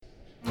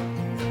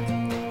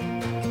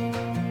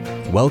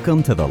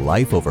Welcome to the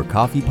Life Over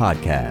Coffee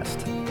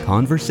podcast.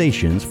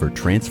 Conversations for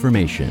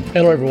transformation.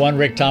 Hello everyone,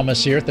 Rick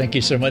Thomas here. Thank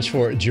you so much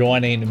for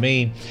joining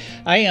me.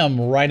 I am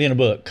writing a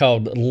book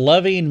called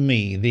Loving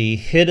Me, The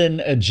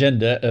Hidden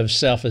Agenda of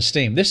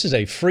Self-esteem. This is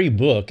a free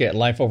book at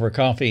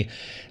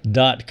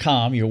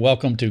lifeovercoffee.com. You're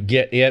welcome to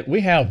get it.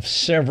 We have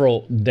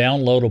several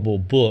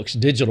downloadable books,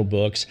 digital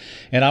books,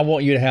 and I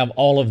want you to have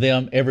all of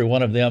them. Every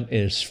one of them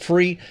is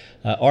free,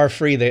 are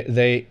free.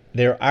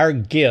 They're our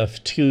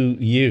gift to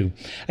you.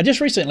 I just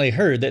recently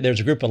heard that there's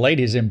a group of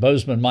ladies in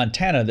Bozeman,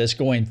 Montana that's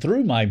going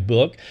through my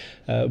book,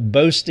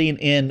 Boasting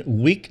in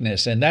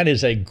Weakness, and that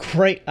is a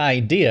great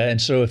idea.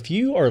 And so if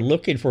you are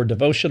looking for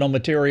devotional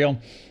material,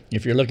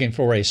 if you're looking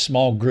for a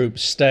small group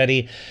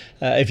study,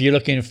 if you're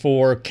looking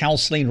for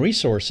counseling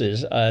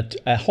resources,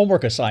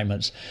 homework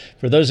assignments,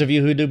 for those of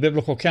you who do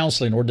biblical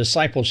counseling or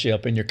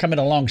discipleship and you're coming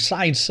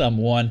alongside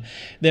someone,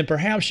 then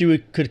perhaps you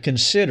could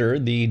consider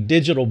the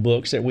digital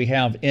books that we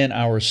have in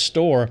our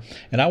store.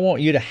 And I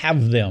want you to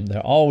have them. They're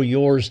all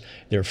yours.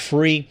 They're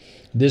free.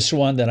 This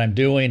one that I'm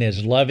doing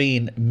is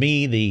Loving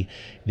Me,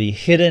 the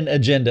Hidden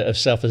Agenda of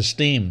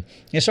Self-esteem.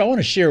 And so I want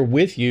to share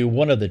with you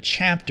one of the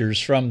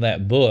chapters from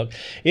that book.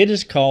 It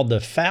is called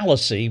The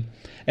Fallacy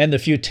and the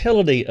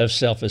Futility of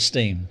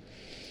Self-esteem.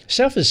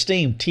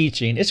 Self-esteem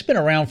teaching, it's been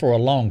around for a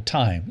long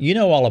time. You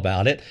know all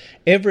about it.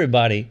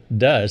 Everybody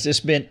does. It's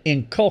been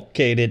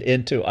inculcated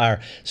into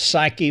our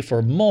psyche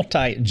for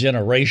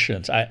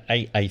multi-generations,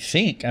 I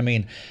think. I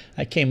mean,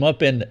 I came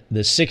up in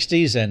the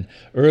 60s and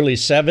early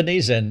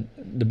 70s, and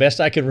the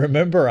best I can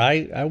remember,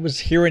 I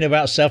was hearing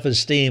about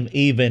self-esteem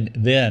even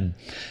then.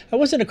 I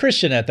wasn't a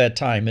Christian at that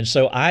time, and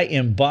so I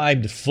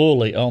imbibed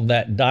fully on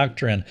that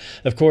doctrine.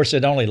 Of course,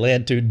 it only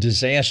led to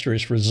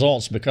disastrous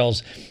results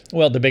because,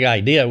 well, the big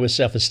idea with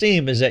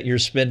self-esteem is that you're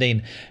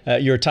spending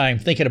your time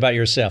thinking about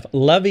yourself.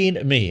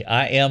 Loving me,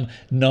 I am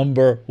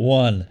number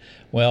one.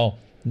 Well,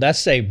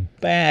 that's a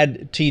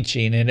bad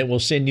teaching, and it will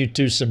send you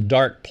to some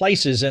dark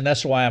places, and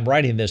that's why I'm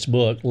writing this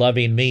book,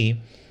 Loving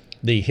Me,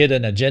 The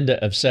Hidden Agenda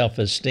of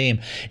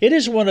Self-Esteem. It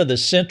is one of the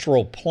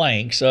central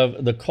planks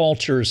of the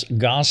culture's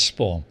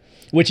gospel,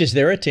 which is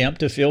their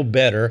attempt to feel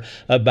better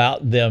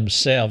about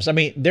themselves. I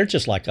mean, they're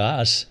just like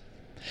us.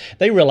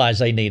 They realize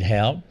they need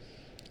help.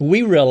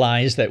 We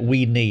realize that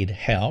we need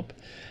help.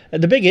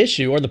 The big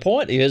issue or the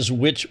point is,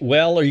 which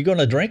well are you going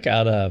to drink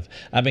out of?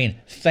 I mean,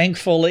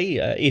 thankfully,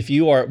 if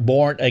you are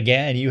born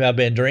again, you have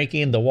been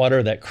drinking the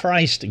water that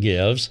Christ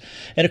gives.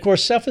 And of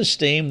course,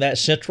 self-esteem, that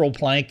central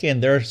plank in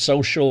their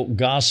social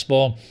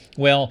gospel,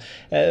 well,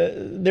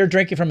 they're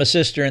drinking from a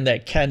cistern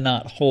that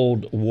cannot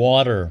hold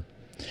water.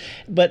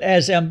 But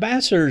as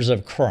ambassadors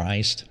of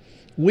Christ,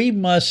 we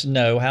must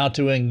know how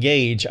to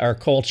engage our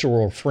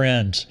cultural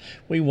friends.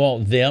 We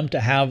want them to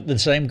have the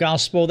same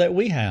gospel that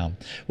we have.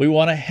 We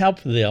want to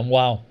help them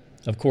while,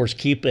 of course,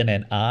 keeping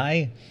an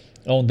eye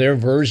on their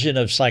version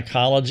of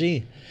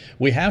psychology.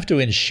 We have to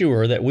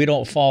ensure that we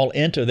don't fall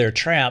into their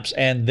traps,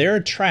 and their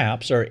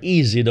traps are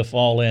easy to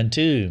fall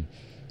into.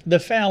 The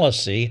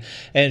fallacy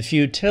and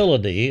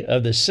futility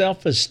of the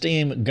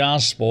self-esteem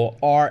gospel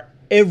are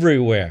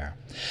everywhere.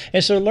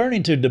 And so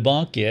learning to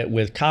debunk it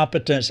with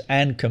competence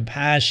and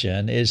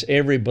compassion is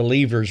every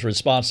believer's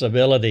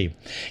responsibility.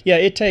 Yeah,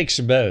 it takes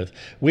both.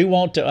 We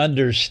want to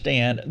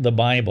understand the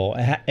Bible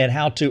and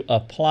how to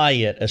apply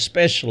it,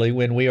 especially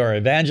when we are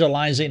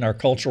evangelizing our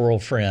cultural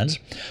friends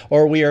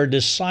or we are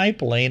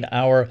discipling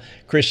our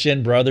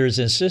Christian brothers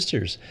and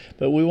sisters.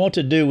 But we want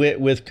to do it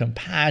with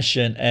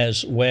compassion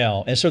as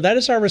well. And so that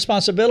is our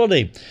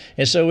responsibility.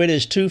 And so it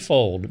is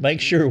twofold.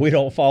 Make sure we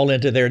don't fall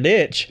into their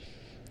ditch,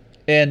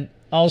 and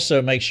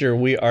also make sure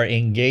we are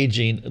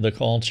engaging the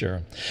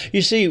culture.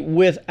 You see,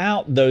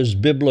 without those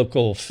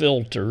biblical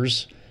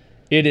filters,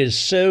 it is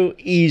so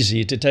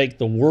easy to take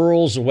the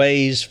world's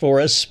ways for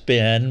a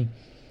spin,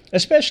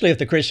 especially if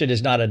the Christian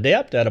is not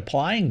adept at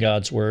applying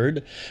God's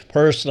Word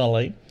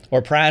personally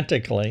or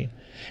practically.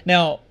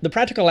 Now, the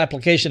practical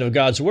application of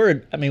God's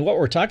Word, I mean, what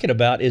we're talking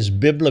about is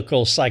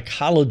biblical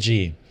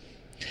psychology.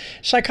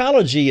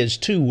 Psychology is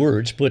two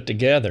words put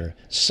together,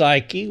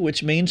 psyche,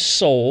 which means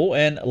soul,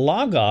 and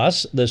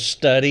logos, the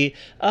study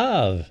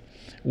of.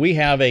 We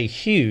have a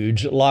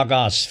huge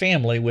logos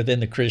family within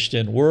the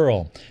Christian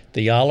world.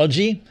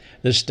 Theology,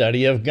 the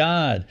study of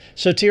God.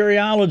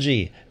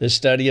 Soteriology, the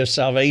study of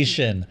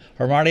salvation.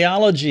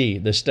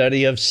 Hamartiology, the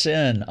study of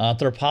sin.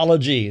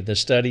 Anthropology, the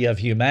study of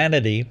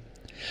humanity.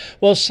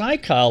 Well,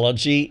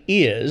 psychology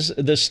is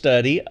the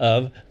study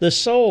of the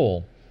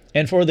soul.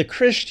 And for the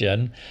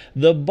Christian,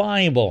 the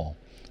Bible,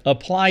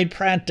 applied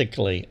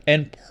practically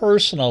and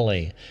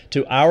personally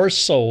to our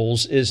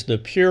souls, is the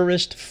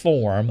purest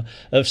form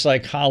of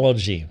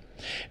psychology.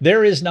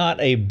 There is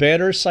not a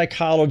better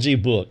psychology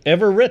book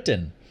ever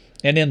written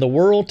and in the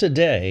world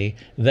today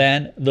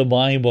than the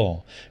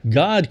Bible.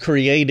 God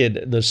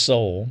created the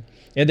soul.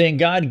 And then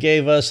God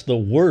gave us the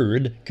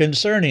word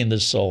concerning the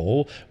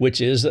soul,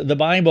 which is the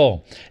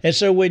Bible. And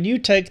so when you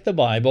take the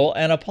Bible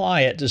and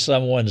apply it to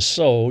someone's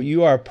soul,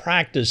 you are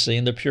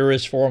practicing the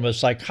purest form of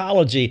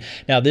psychology.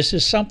 Now, this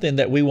is something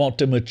that we want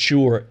to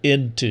mature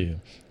into.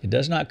 It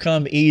does not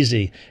come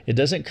easy. It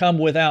doesn't come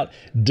without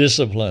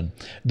discipline.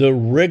 The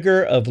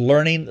rigor of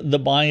learning the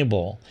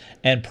Bible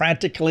and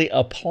practically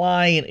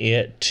applying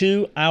it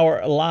to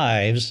our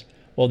lives,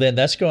 well, then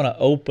that's going to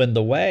open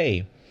the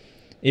way,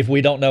 if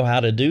we don't know how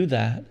to do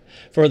that,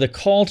 for the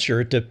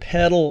culture to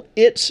peddle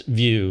its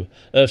view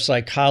of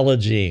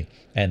psychology.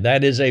 And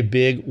that is a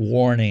big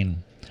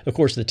warning. Of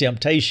course, the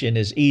temptation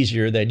is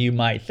easier than you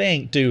might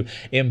think to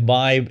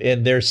imbibe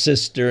in their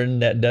cistern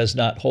that does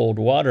not hold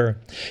water.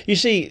 You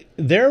see,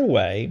 their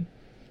way,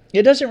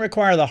 it doesn't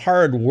require the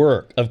hard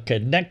work of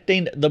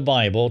connecting the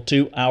Bible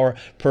to our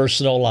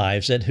personal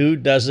lives. And who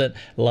doesn't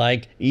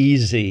like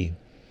easy?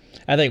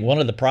 I think one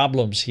of the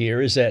problems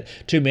here is that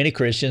too many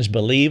Christians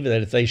believe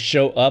that if they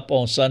show up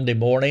on Sunday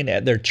morning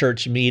at their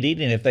church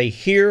meeting and if they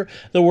hear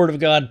the Word of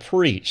God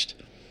preached,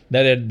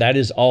 that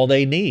is all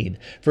they need.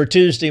 For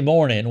Tuesday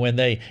morning when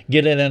they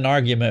get in an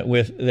argument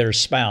with their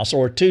spouse,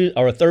 or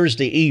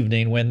Thursday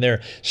evening when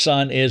their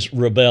son is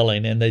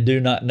rebelling and they do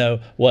not know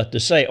what to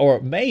say,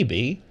 or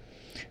maybe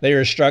they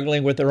are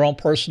struggling with their own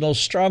personal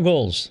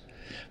struggles.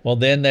 Well,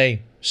 then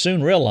they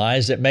soon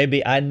realize that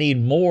maybe I need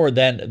more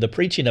than the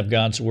preaching of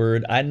God's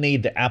Word. I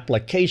need the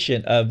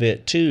application of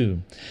it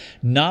too.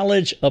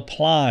 Knowledge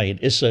applied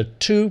is a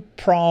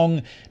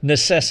two-pronged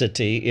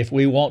necessity if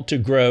we want to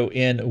grow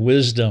in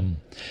wisdom.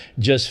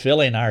 Just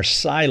filling our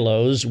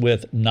silos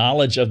with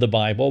knowledge of the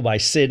Bible by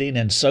sitting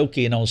and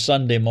soaking on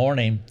Sunday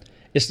morning,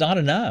 it's not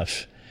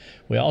enough.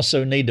 We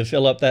also need to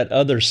fill up that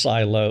other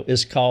silo.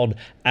 It's called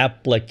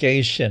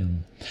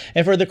application.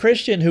 And for the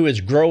Christian who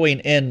is growing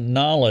in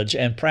knowledge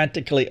and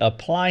practically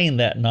applying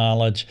that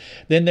knowledge,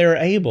 then they're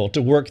able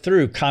to work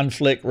through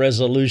conflict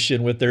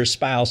resolution with their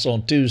spouse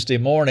on Tuesday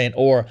morning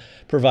or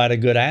provide a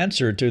good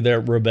answer to their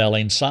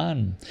rebelling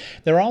son.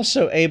 They're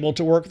also able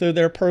to work through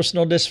their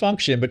personal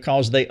dysfunction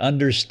because they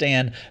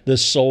understand the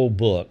soul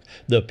book,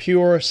 the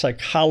pure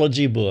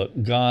psychology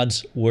book,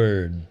 God's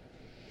Word.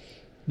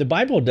 The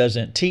Bible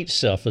doesn't teach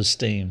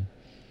self-esteem.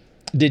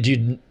 Did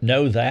you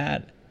know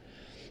that?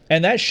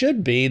 And that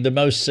should be the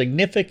most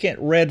significant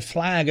red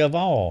flag of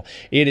all.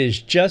 It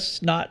is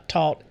just not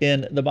taught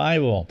in the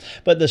Bible.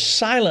 But the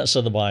silence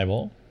of the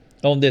Bible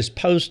on this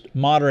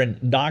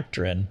postmodern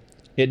doctrine,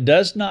 it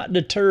does not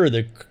deter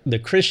the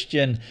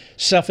Christian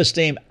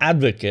self-esteem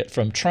advocate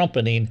from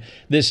trumpeting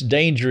this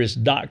dangerous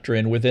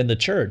doctrine within the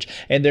church.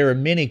 And there are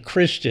many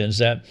Christians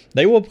that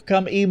they will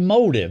become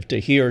emotive to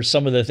hear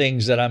some of the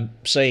things that I'm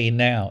saying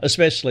now,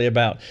 especially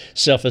about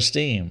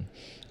self-esteem.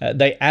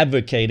 They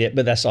advocate it,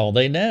 but that's all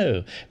they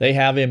know. They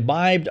have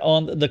imbibed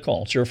on the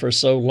culture for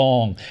so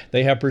long.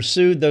 They have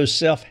pursued those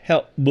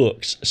self-help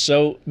books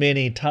so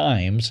many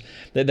times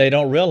that they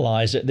don't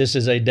realize that this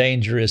is a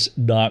dangerous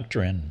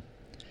doctrine.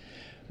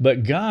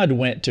 But God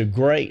went to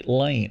great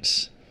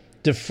lengths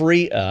to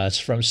free us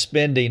from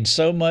spending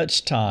so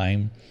much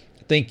time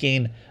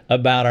thinking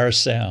about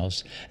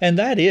ourselves. And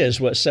that is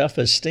what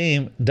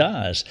self-esteem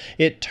does.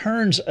 It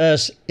turns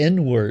us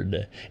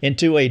inward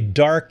into a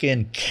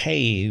darkened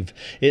cave.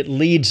 It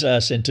leads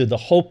us into the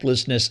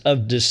hopelessness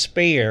of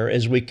despair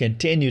as we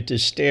continue to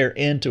stare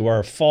into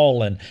our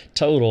fallen,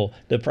 total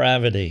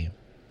depravity.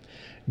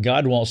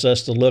 God wants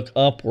us to look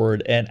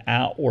upward and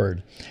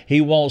outward. He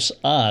wants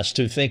us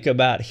to think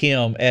about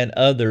Him and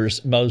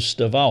others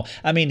most of all.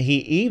 I mean, He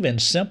even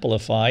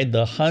simplified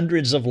the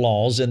hundreds of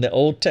laws in the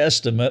Old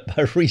Testament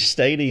by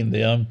restating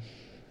them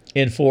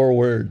in 4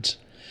 words.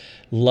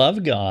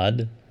 Love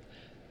God,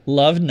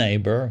 love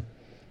neighbor,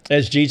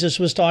 as Jesus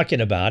was talking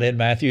about in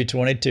Matthew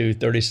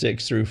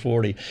 22:36 through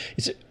 40.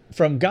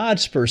 From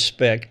God's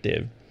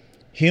perspective,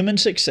 human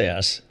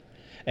success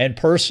and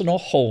personal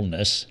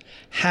wholeness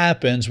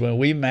happens when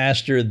we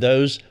master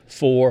those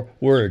 4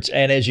 words.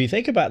 And as you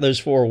think about those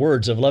 4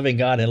 words of loving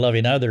God and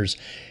loving others,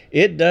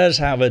 it does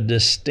have a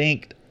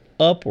distinct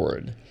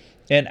upward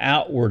and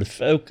outward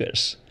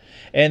focus.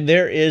 And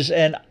there is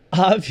an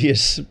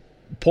obvious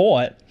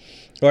point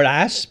or an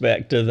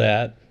aspect of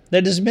that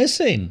is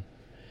missing.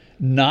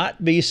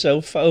 Not be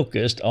so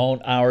focused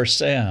on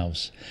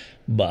ourselves.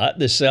 But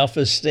the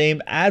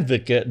self-esteem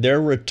advocate,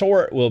 their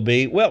retort will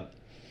be, well,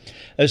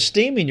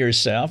 esteeming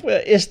yourself,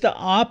 well, it's the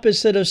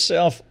opposite of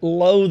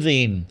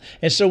self-loathing.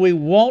 And so we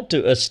want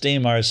to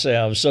esteem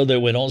ourselves so that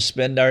we don't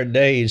spend our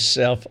days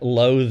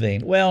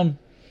self-loathing. Well,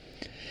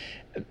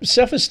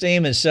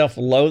 self-esteem and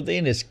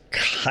self-loathing is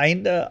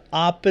kind of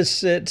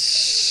opposite,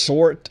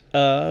 sort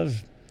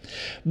of.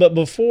 But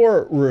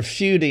before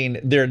refuting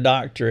their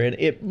doctrine,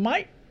 it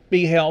might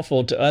be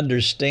helpful to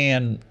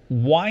understand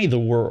why the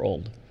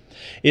world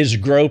is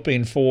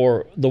groping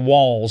for the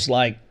walls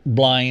like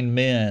blind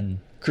men,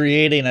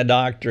 creating a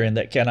doctrine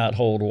that cannot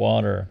hold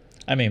water.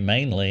 I mean,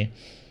 mainly,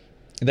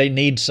 they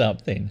need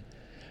something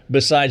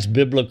besides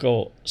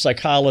biblical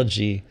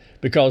psychology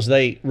because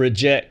they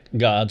reject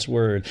God's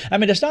word. I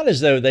mean, it's not as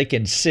though they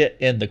can sit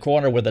in the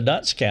corner with a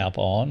dunce cap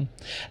on.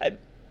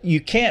 You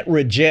can't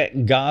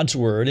reject God's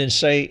word and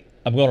say,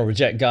 I'm going to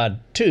reject God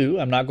too.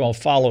 I'm not going to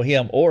follow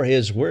him or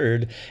his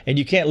word. And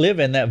you can't live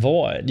in that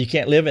void. You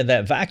can't live in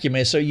that vacuum.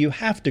 And so you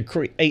have to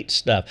create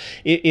stuff.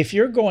 If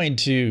you're going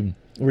to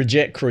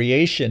reject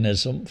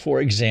creationism,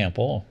 for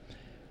example,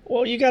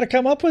 well, you got to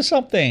come up with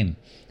something.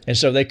 And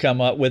so they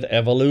come up with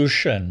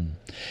evolution.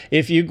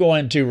 If you're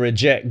going to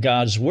reject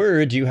God's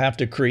word, you have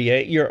to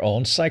create your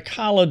own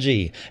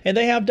psychology. And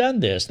they have done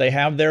this. They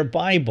have their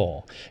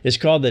Bible. It's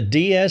called the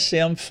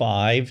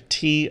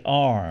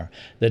DSM-5-TR,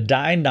 the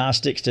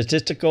Diagnostic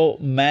Statistical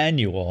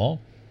Manual.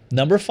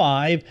 Number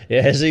 5,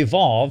 it has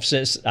evolved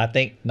since, I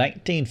think,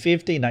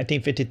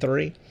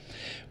 1953.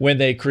 When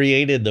they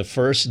created the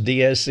first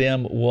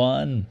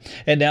DSM-1.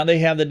 And now they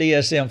have the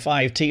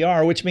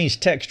DSM-5-TR, which means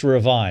text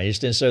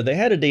revised. And so they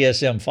had a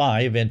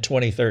DSM-5 in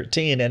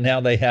 2013, and now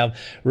they have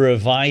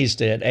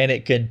revised it, and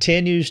it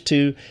continues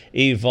to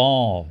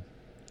evolve.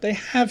 They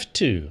have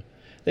to.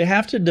 They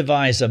have to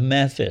devise a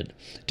method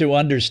to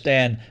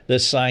understand the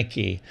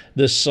psyche,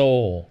 the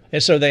soul.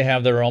 And so they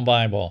have their own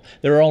Bible,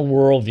 their own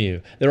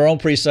worldview, their own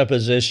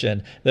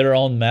presupposition, their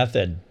own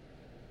method.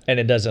 And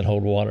it doesn't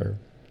hold water.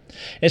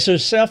 And so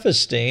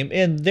self-esteem,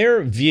 in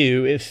their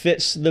view, it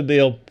fits the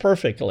bill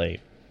perfectly,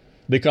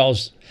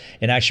 because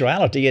in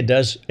actuality, it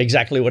does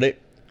exactly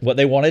what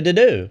they wanted to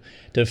do,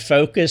 to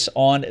focus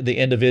on the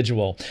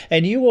individual.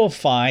 And you will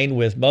find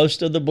with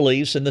most of the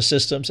beliefs and the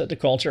systems that the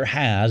culture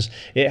has,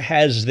 it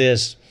has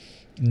this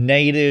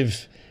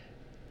native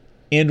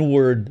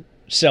inward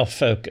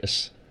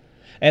self-focus.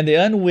 And the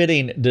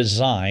unwitting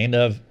design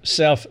of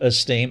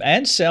self-esteem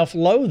and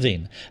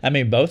self-loathing. I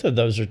mean, both of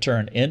those are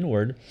turned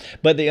inward.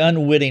 But the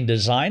unwitting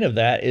design of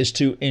that is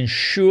to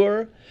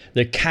ensure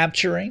the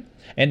capturing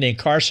and the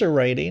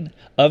incarcerating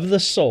of the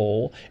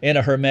soul in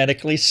a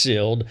hermetically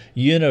sealed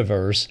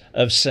universe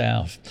of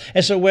self.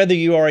 And so whether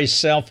you are a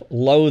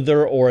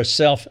self-loather or a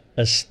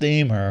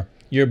self-esteemer,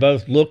 you're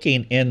both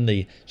looking in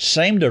the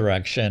same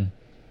direction,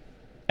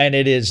 and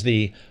it is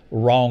the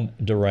wrong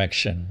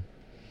direction.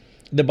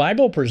 The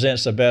Bible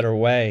presents a better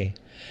way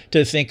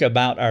to think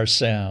about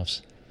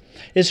ourselves.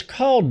 It's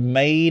called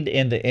made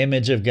in the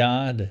image of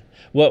God,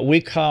 what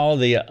we call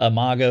the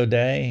Imago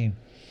Dei.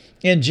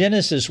 In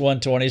Genesis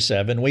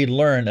 1:27, we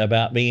learn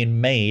about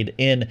being made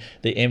in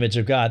the image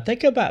of God.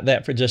 Think about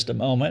that for just a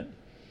moment.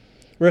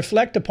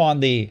 Reflect upon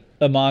the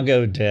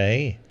Imago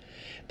Dei.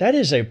 That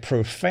is a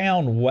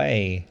profound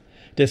way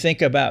to think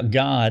about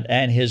God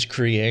and his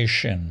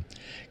creation.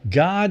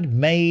 God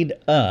made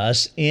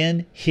us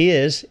in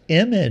his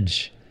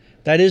image.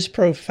 That is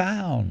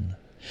profound.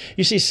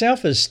 You see,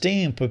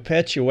 self-esteem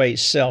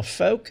perpetuates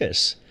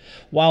self-focus,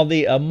 while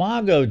the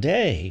Imago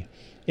Dei,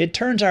 it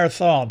turns our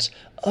thoughts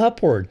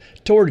upward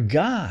toward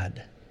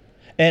God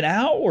and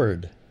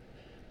outward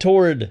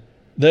toward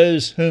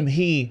those whom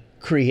he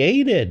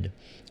created.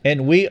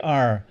 And we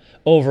are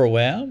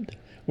overwhelmed.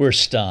 We're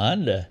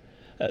stunned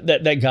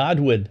that God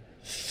would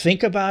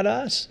think about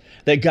us,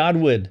 that God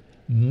would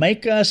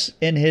make us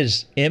in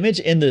his image,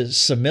 in the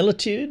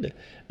similitude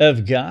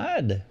of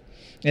God.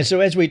 And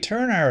so as we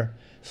turn our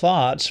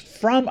thoughts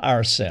from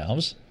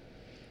ourselves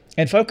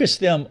and focus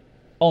them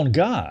on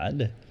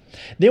God,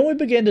 then we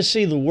begin to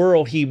see the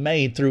world he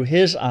made through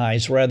his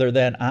eyes rather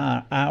than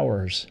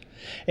ours.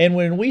 And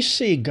when we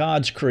see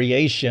God's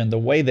creation the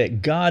way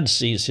that God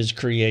sees his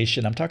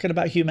creation, I'm talking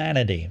about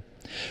humanity.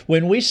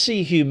 When we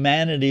see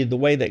humanity the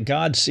way that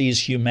God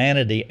sees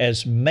humanity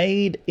as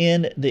made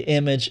in the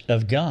image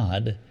of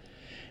God,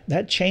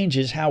 that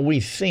changes how we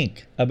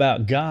think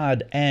about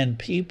God and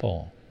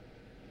people.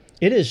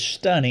 It is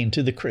stunning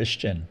to the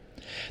Christian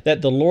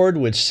that the Lord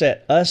would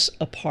set us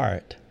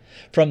apart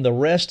from the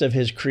rest of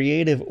his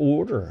creative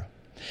order.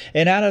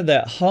 And out of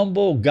that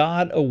humble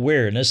God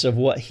awareness of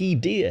what he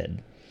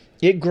did,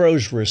 it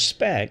grows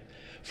respect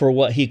for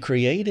what he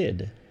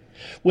created.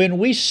 When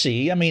we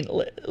see,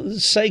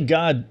 say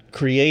God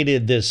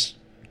created this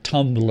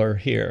tumbler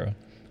here.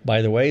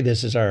 By the way,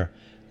 this is our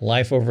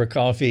Life Over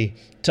Coffee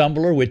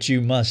tumbler, which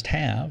you must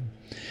have.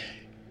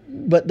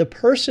 But the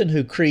person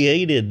who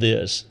created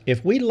this,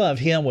 if we love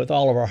him with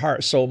all of our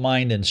heart, soul,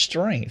 mind, and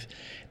strength,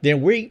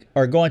 then we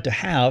are going to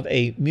have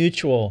a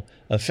mutual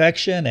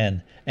affection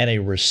and a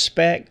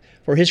respect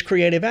for his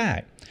creative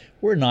act.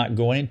 We're not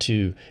going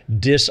to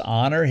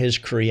dishonor his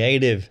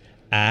creative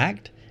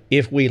act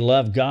if we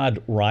love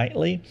God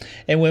rightly.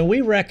 And when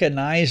we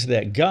recognize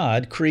that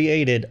God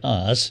created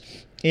us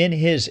in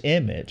his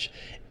image,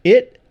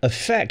 it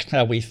affects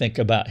how we think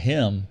about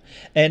him,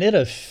 and it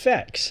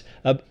affects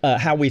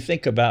how we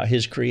think about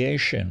his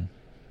creation.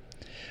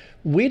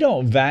 We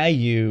don't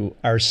value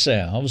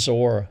ourselves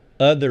or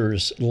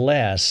others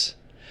less,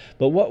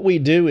 but what we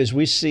do is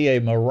we see a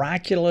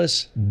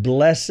miraculous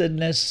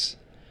blessedness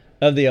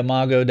of the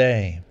Imago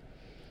Dei,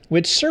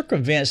 which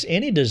circumvents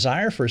any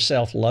desire for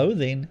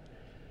self-loathing,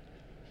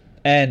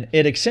 and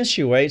it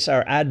accentuates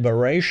our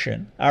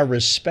admiration, our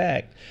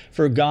respect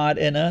for God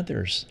and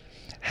others.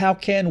 How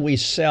can we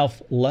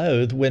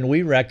self-loathe when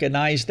we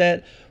recognize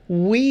that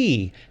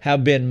we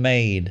have been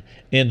made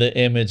in the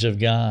image of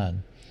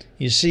God?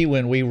 You see,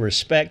 when we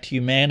respect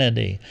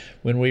humanity,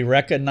 when we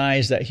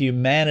recognize that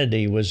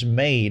humanity was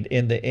made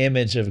in the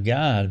image of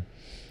God,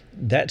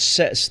 that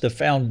sets the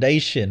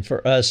foundation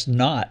for us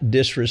not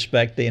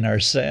disrespecting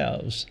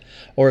ourselves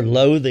or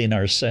loathing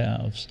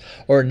ourselves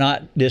or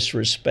not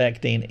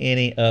disrespecting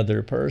any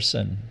other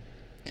person.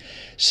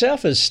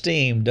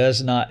 Self-esteem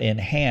does not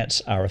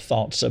enhance our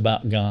thoughts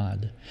about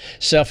God.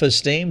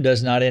 Self-esteem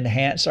does not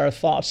enhance our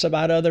thoughts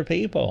about other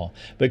people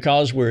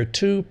because we're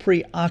too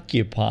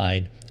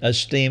preoccupied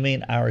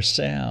esteeming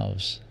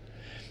ourselves.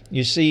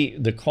 You see,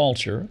 the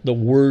culture, the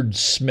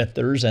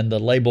wordsmithers and the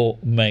label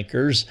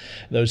makers,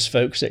 those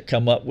folks that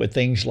come up with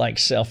things like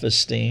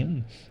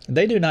self-esteem,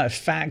 they do not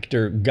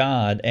factor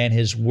God and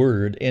His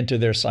Word into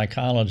their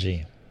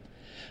psychology.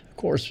 Of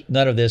course,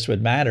 none of this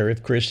would matter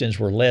if Christians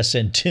were less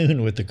in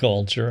tune with the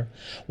culture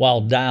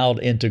while dialed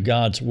into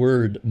God's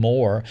Word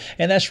more,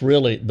 and that's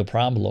really the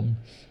problem.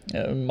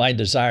 My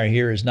desire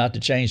here is not to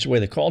change the way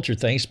the culture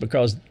thinks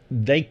because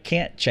they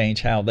can't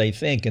change how they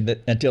think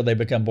until they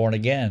become born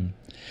again.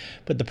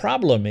 But the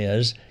problem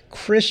is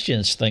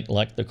Christians think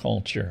like the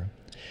culture.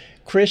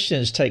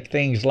 Christians take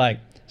things like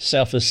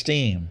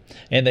self-esteem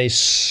and they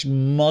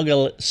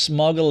smuggle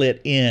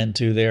it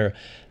into their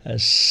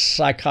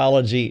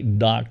psychology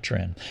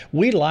doctrine.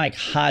 We like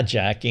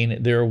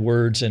hijacking their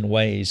words and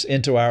ways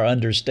into our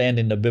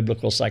understanding of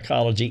biblical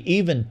psychology,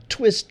 even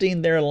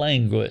twisting their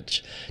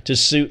language to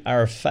suit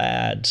our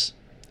fads.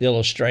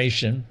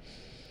 Illustration: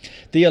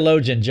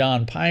 theologian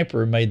John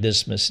Piper made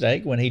this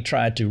mistake when he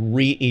tried to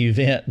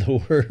re-invent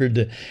the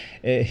word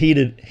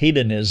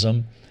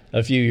hedonism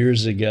a few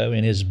years ago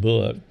in his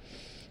book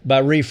by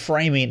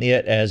reframing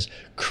it as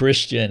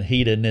Christian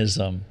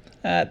hedonism.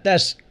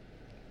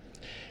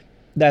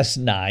 That's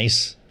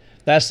nice.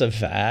 That's a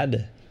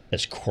fad.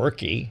 That's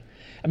quirky.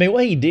 I mean,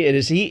 what he did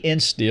is he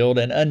instilled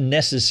an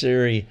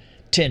unnecessary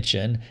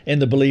tension in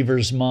the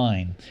believer's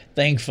mind.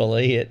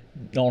 Thankfully, it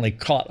only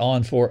caught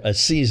on for a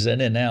season,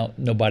 and now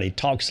nobody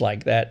talks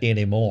like that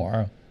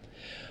anymore.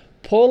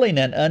 Pulling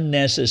an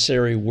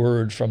unnecessary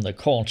word from the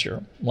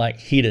culture, like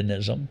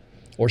hedonism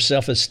or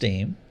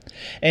self-esteem,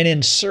 and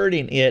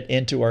inserting it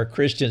into our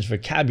Christians'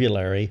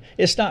 vocabulary,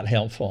 it's not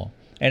helpful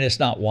and it's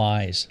not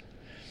wise.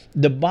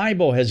 The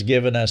Bible has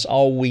given us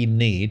all we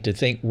need to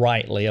think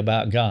rightly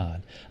about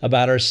God,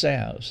 about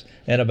ourselves,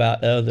 and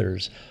about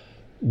others.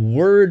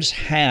 Words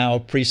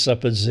have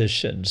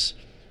presuppositions,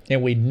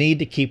 and we need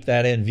to keep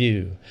that in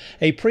view.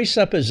 A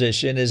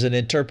presupposition is an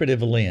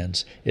interpretive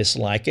lens. It's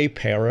like a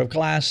pair of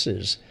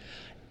glasses.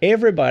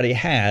 Everybody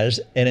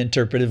has an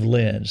interpretive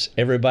lens.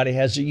 Everybody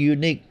has a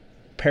unique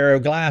pair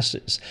of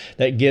glasses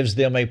that gives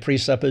them a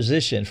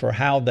presupposition for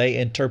how they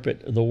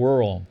interpret the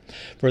world.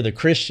 For the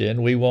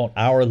Christian, we want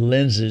our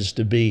lenses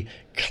to be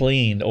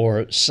clean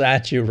or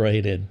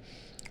saturated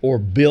or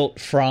built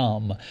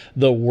from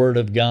the Word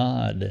of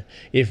God.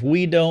 If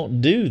we don't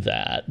do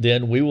that,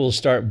 then we will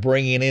start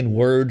bringing in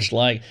words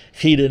like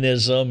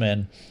hedonism,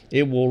 and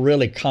it will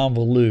really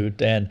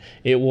convolute and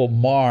it will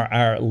mar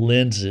our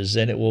lenses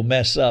and it will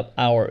mess up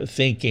our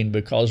thinking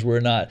because we're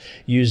not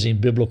using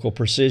biblical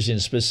precision,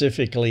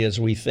 specifically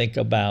as we think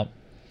about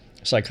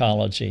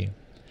psychology.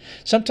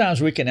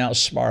 Sometimes we can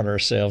outsmart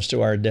ourselves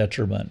to our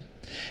detriment.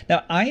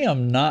 Now, I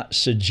am not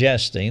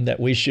suggesting that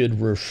we should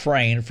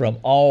refrain from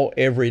all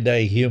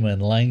everyday human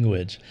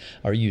language.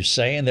 Are you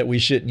saying that we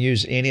shouldn't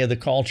use any of the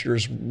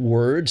culture's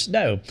words?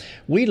 No.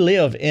 We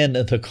live in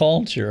the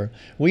culture.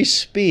 We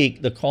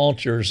speak the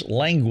culture's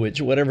language,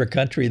 whatever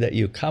country that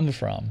you come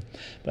from.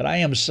 But I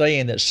am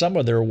saying that some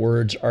of their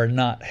words are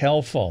not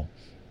helpful.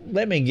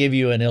 Let me give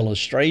you an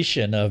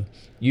illustration of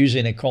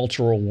using a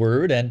cultural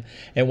word and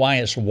why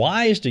it's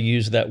wise to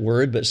use that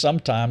word, but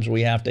sometimes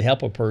we have to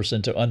help a person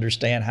to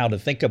understand how to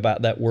think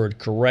about that word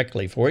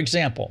correctly. For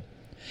example,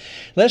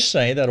 let's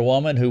say that a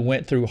woman who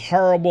went through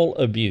horrible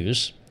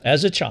abuse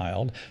as a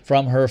child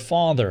from her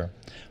father.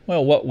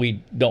 Well, what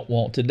we don't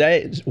want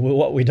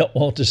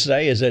to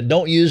say is that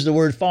don't use the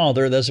word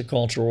father. That's a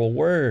cultural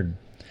word.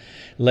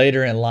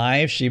 Later in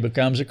life, she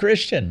becomes a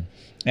Christian,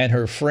 and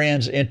her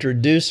friends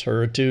introduce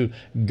her to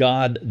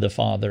God the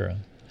Father.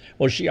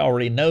 Well, she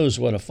already knows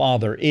what a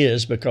father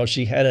is because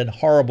she had a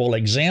horrible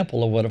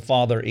example of what a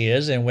father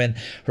is. And when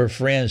her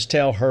friends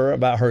tell her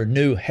about her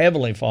new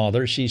heavenly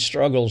father, she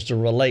struggles to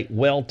relate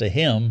well to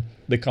him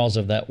because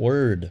of that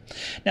word.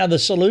 Now, the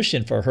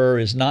solution for her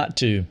is not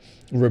to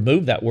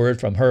remove that word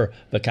from her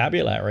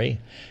vocabulary.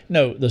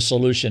 No, the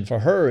solution for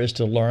her is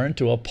to learn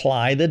to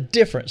apply the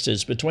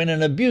differences between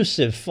an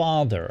abusive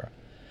father,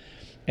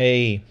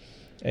 a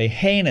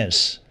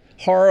heinous,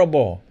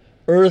 horrible,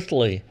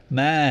 earthly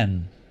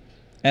man,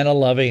 and a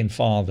loving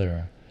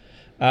Father,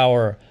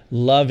 our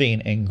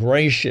loving and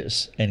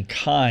gracious and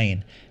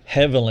kind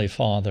Heavenly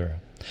Father.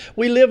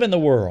 We live in the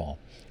world.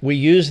 We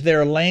use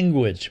their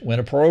language when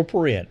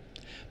appropriate.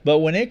 But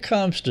when it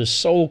comes to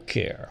soul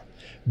care,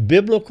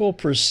 biblical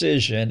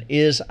precision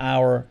is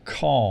our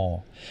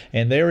call.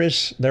 And there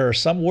are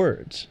some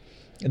words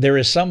there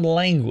is some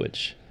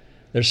language,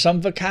 there's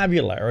some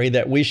vocabulary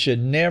that we should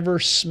never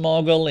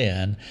smuggle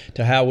in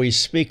to how we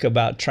speak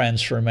about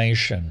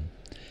transformation.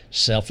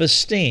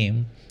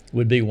 Self-esteem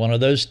would be one of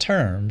those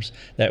terms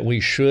that we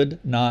should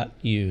not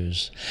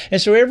use.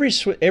 And so every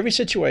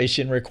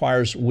situation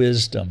requires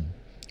wisdom.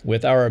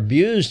 With our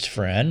abused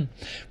friend,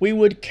 we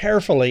would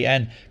carefully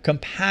and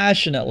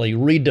compassionately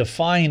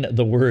redefine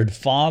the word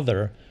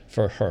father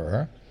for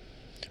her.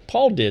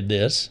 Paul did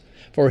this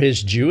for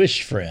his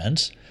Jewish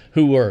friends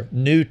who were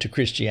new to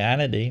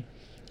Christianity.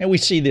 And we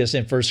see this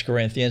in 1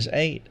 Corinthians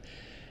 8.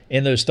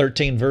 In those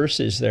 13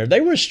 verses there,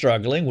 they were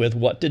struggling with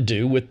what to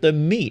do with the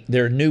meat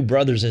their new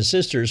brothers and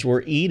sisters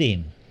were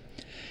eating.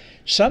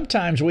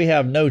 Sometimes we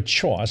have no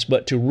choice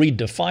but to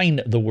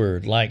redefine the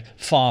word like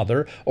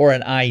father or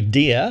an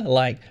idea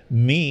like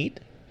meat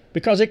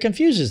because it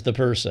confuses the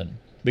person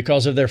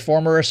because of their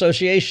former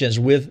associations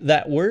with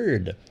that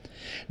word.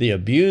 The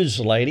abused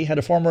lady had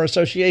a former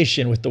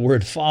association with the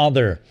word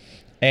father,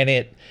 and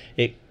it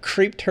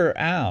creeped her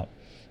out.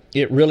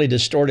 It really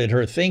distorted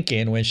her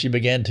thinking when she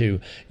began to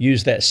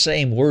use that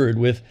same word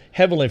with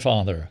Heavenly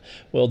Father.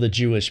 Well, the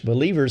Jewish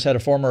believers had a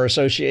former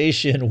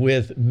association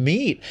with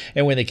meat,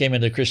 and when they came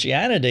into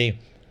Christianity,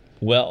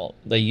 well,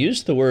 they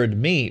used the word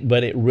meat,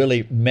 but it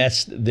really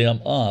messed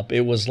them up.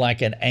 It was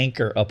like an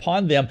anchor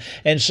upon them.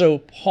 And so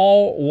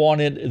Paul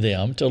wanted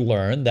them to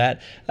learn that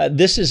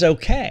this is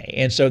okay.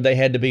 And so they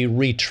had to be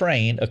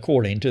retrained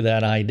according to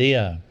that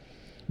idea.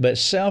 But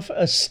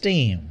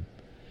self-esteem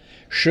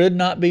should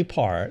not be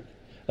part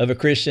of a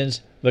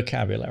Christian's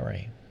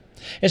vocabulary.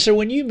 And so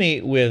when you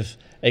meet with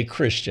a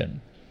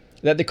Christian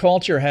that the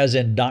culture has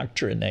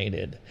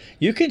indoctrinated,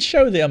 you can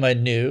show them a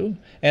new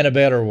and a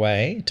better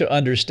way to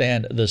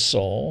understand the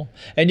soul.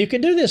 And you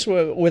can do this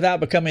without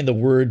becoming the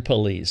word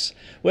police,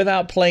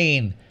 without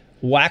playing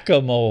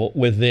whack-a-mole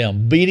with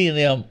them, beating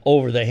them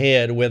over the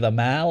head with a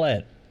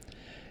mallet.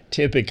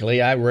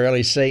 Typically, I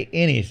rarely say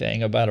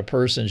anything about a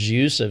person's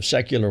use of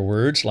secular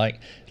words like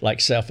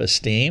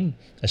self-esteem,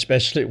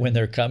 especially when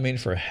they're coming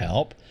for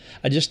help.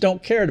 I just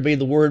don't care to be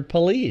the word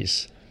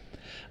police.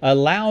 A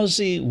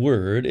lousy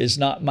word is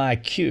not my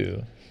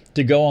cue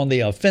to go on the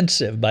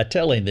offensive by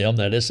telling them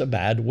that it's a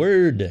bad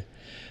word.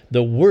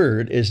 The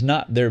word is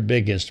not their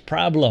biggest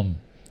problem,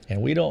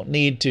 and we don't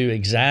need to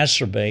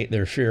exacerbate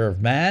their fear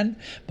of man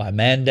by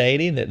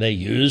mandating that they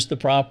use the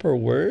proper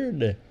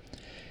word.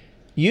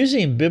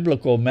 Using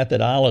biblical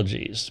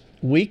methodologies,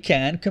 we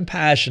can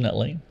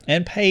compassionately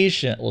and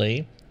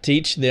patiently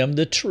teach them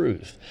the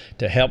truth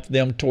to help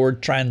them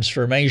toward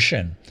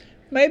transformation.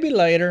 Maybe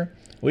later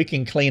we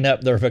can clean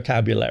up their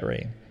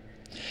vocabulary.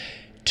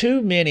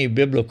 Too many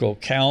biblical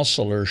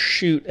counselors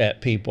shoot at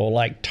people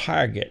like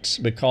targets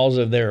because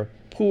of their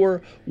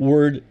poor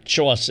word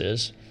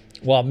choices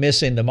while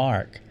missing the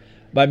mark,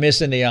 by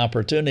missing the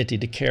opportunity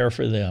to care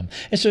for them.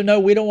 And so, no,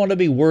 we don't want to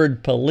be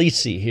word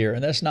policey here,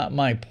 and that's not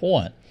my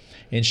point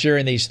in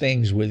sharing these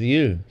things with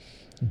you.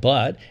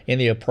 But in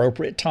the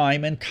appropriate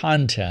time and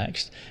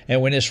context,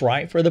 and when it's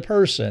right for the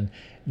person,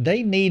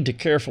 they need to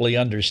carefully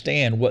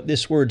understand what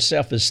this word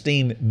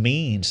self-esteem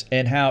means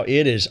and how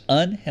it is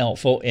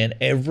unhelpful in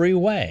every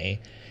way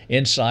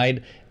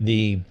inside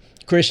the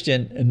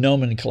Christian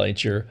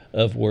nomenclature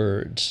of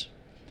words.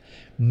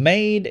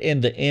 Made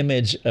in the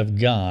image of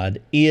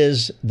God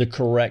is the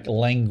correct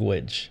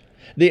language.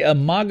 The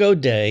Imago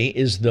Dei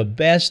is the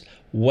best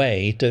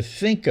way to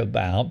think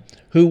about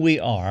who we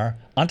are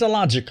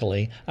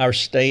ontologically, our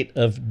state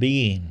of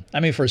being. I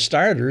mean, for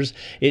starters,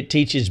 it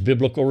teaches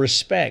biblical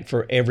respect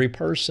for every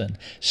person,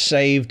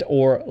 saved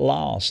or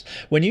lost.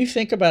 When you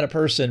think about a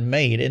person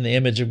made in the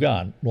image of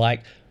God,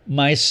 like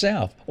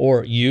myself,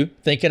 or you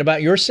thinking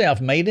about yourself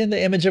made in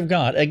the image of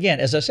God, again,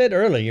 as I said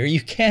earlier,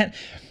 you can't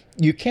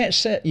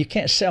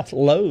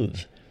self-loathe.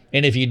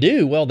 And if you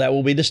do, well, that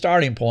will be the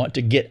starting point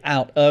to get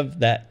out of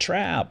that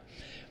trap.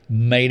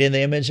 Made in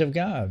the image of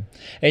God.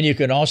 And you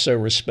can also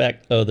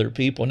respect other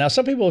people. Now,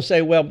 some people will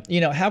say, well,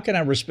 how can I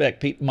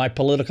respect my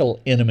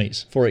political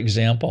enemies, for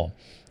example?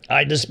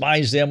 I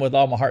despise them with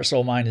all my heart,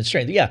 soul, mind, and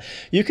strength. Yeah,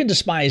 you can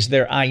despise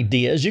their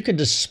ideas. You can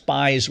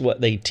despise what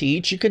they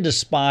teach. You can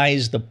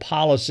despise the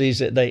policies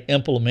that they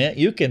implement.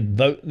 You can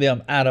vote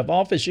them out of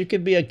office. You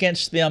can be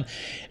against them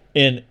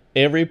in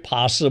every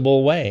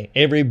possible way,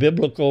 every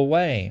biblical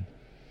way.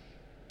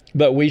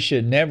 But we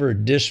should never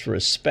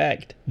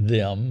disrespect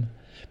them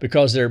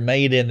because they're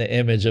made in the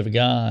image of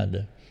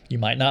God. You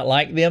might not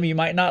like them, you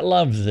might not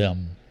love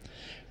them,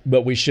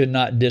 but we should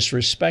not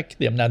disrespect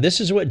them. Now, this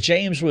is what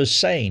James was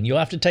saying. You'll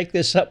have to take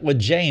this up with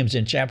James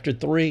in chapter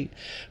 3,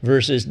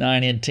 verses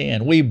 9 and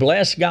 10. We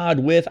bless God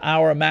with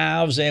our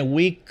mouths, and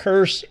we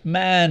curse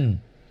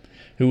man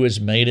who is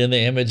made in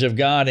the image of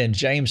God. And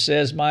James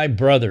says, my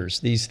brothers,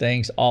 these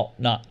things ought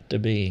not to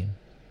be.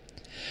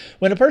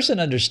 When a person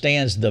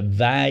understands the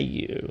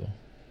value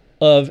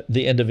of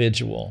the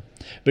individual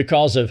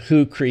because of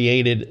who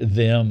created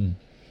them,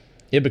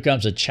 it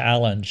becomes a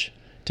challenge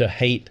to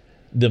hate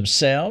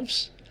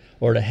themselves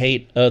or to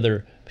hate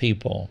other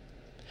people.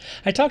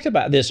 I talked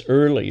about this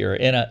earlier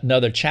in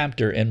another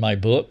chapter in my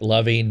book,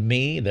 Loving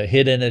Me, The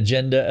Hidden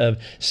Agenda of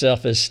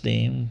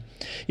Self-Esteem.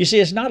 You see,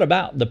 it's not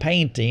about the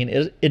painting,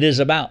 it is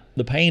about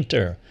the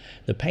painter.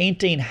 The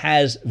painting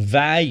has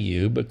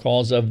value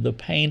because of the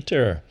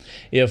painter.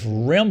 If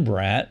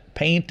Rembrandt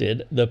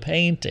painted the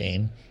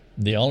painting,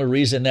 the only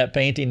reason that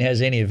painting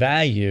has any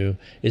value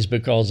is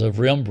because of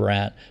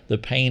Rembrandt, the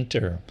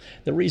painter.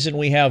 The reason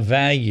we have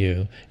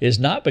value is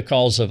not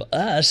because of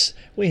us.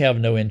 We have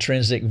no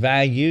intrinsic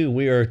value.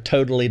 We are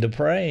totally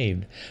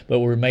depraved. But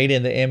we're made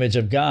in the image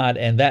of God,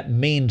 and that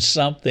means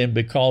something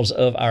because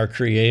of our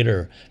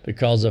Creator,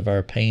 because of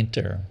our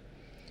painter.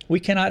 We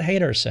cannot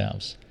hate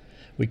ourselves.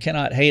 We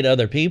cannot hate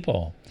other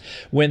people.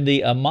 When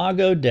the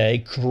Imago Dei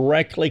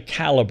correctly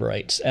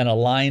calibrates and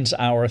aligns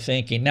our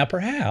thinking. Now,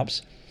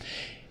 perhaps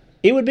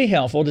it would be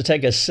helpful to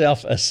take a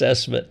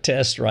self-assessment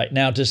test right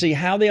now to see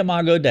how the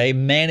Imago Dei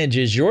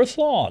manages your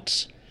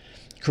thoughts,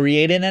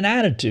 creating an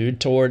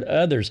attitude toward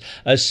others,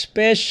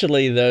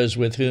 especially those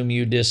with whom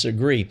you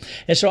disagree.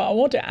 And so I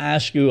want to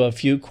ask you a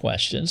few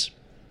questions.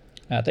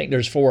 I think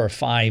there's 4 or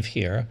 5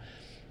 here,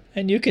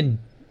 and you can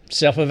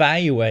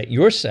self-evaluate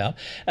yourself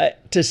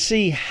to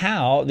see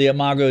how the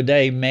Imago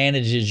Dei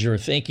manages your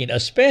thinking,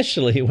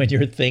 especially when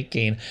you're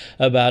thinking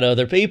about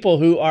other people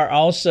who are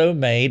also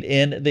made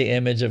in the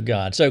image of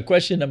God. So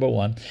question number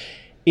 1,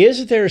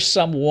 is there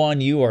someone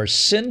you are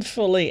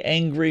sinfully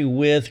angry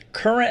with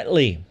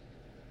currently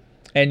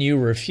and you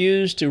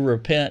refuse to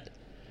repent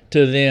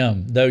to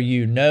them, though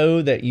you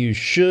know that you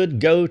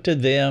should go to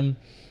them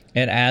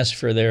and ask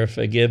for their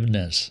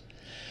forgiveness?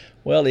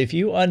 Well, if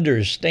you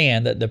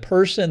understand that the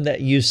person that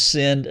you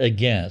sinned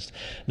against,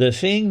 the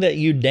thing that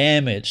you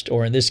damaged,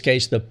 or in this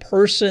case, the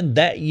person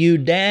that you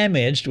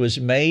damaged was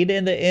made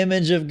in the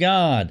image of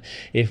God,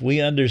 if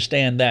we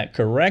understand that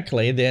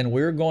correctly, then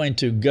we're going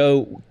to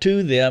go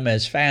to them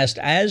as fast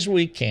as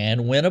we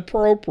can when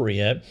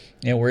appropriate,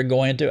 and we're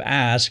going to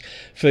ask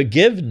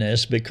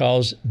forgiveness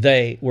because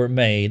they were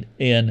made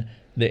in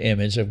the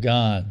image of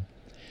God.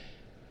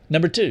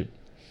 Number 2,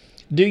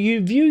 do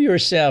you view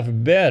yourself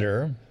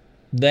better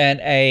than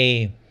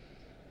a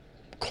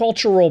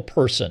cultural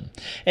person?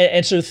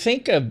 And so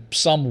think of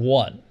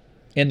someone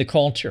in the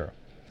culture,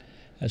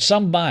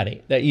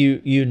 somebody that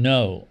you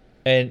know,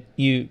 and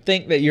you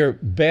think that you're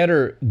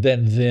better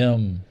than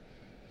them.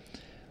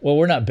 Well,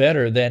 we're not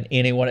better than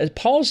anyone. As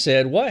Paul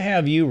said, what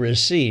have you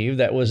received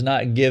that was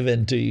not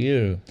given to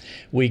you?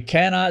 We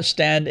cannot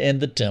stand in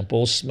the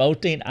temple,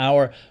 smoting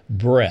our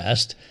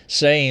breast,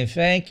 saying,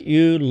 thank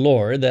you,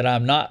 Lord, that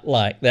I'm not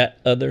like that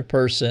other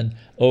person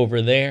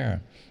over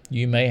there.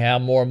 You may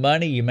have more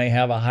money, you may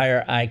have a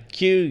higher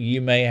IQ,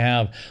 you may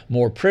have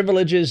more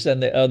privileges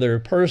than the other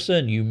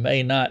person, you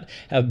may not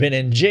have been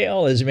in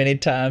jail as many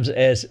times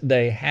as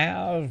they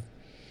have,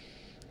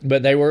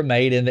 but they were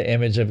made in the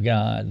image of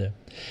God.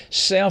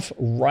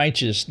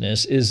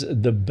 Self-righteousness is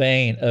the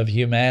bane of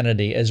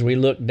humanity as we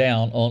look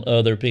down on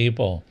other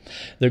people.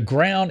 The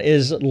ground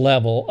is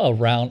level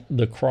around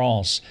the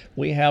cross.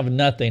 We have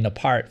nothing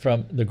apart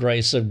from the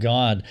grace of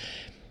God.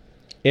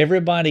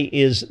 Everybody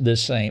is the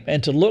same.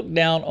 And to look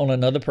down on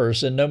another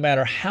person, no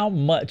matter how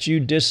much you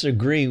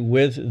disagree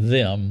with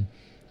them,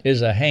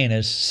 is a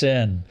heinous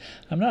sin.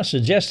 I'm not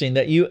suggesting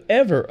that you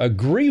ever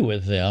agree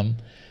with them,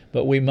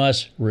 but we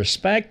must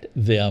respect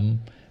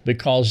them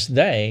because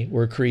they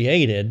were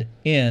created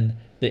in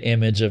the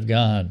image of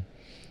God.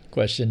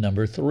 Question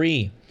number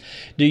 3,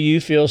 do you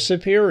feel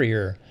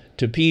superior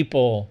to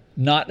people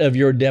not of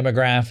your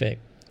demographic?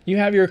 You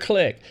have your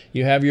clique,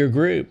 you have your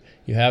group,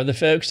 you have the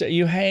folks that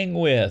you hang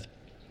with.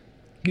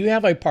 You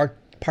have a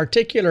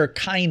particular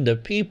kind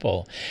of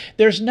people.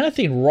 There's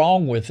nothing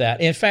wrong with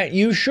that. In fact,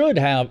 you should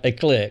have a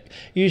clique.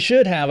 You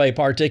should have a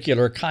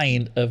particular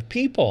kind of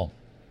people.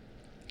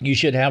 You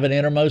should have an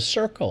innermost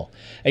circle,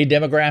 a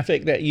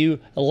demographic that you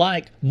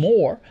like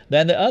more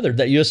than the other,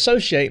 that you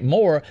associate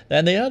more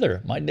than the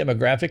other. My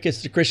demographic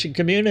is the Christian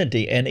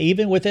community, and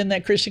even within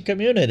that Christian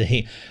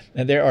community,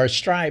 and there are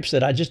stripes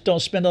that I just don't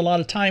spend a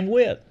lot of time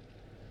with.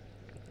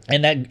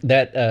 And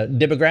that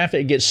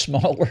demographic gets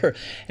smaller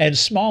and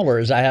smaller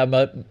as I have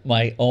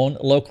my own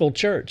local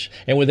church.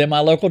 And within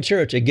my local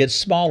church, it gets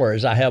smaller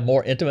as I have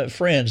more intimate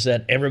friends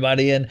than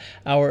everybody in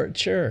our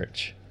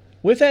church.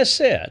 With that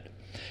said,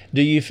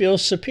 do you feel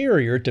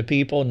superior to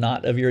people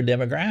not of your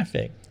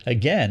demographic?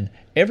 Again,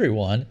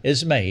 everyone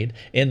is made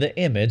in the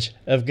image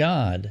of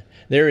God.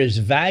 There is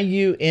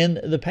value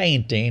in the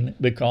painting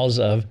because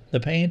of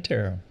the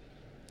painter.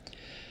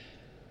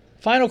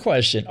 Final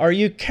question, are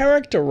you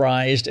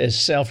characterized as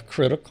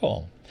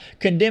self-critical,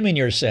 condemning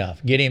yourself,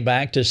 getting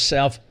back to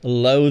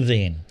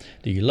self-loathing?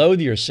 Do you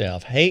loathe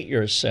yourself, hate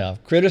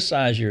yourself,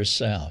 criticize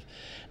yourself,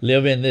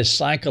 live in this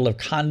cycle of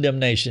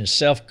condemnation,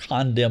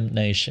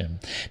 self-condemnation?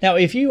 Now,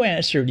 if you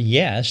answered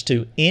yes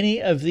to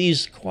any of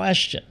these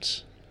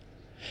questions,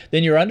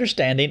 then your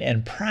understanding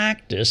and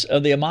practice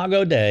of the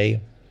Imago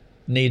Dei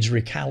needs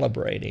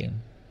recalibrating.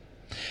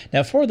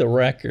 Now, for the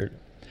record,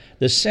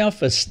 the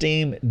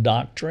self-esteem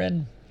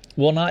doctrine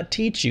will not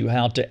teach you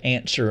how to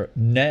answer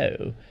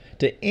no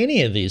to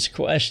any of these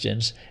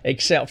questions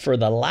except for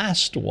the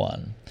last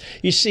one.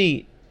 You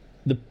see,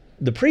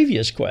 the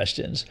previous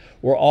questions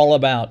were all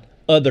about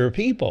other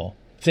people,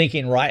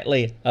 thinking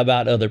rightly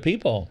about other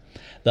people.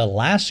 The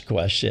last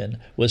question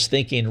was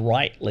thinking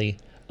rightly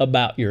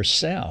about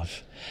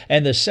yourself.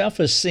 And the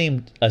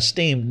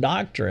self-esteem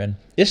doctrine,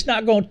 it's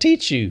not going to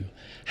teach you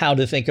how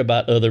to think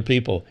about other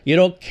people. You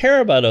don't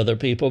care about other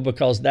people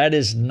because that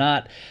is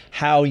not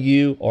how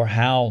you or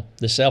how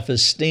the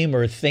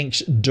self-esteemer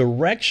thinks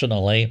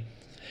directionally.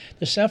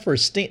 The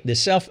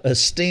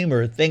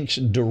self-esteemer thinks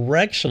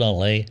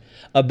directionally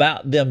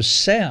about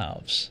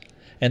themselves.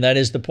 And that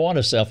is the point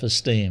of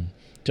self-esteem,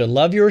 to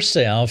love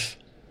yourself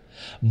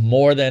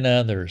more than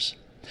others.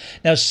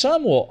 Now,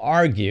 some will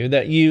argue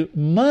that you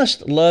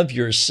must love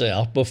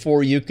yourself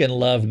before you can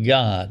love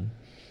God.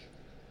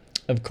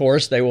 Of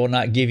course, they will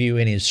not give you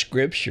any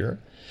scripture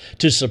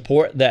to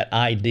support that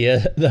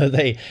idea, though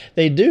they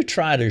do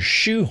try to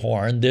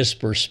shoehorn this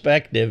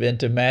perspective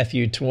into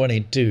Matthew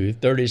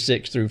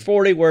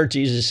 22:36-40, where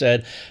Jesus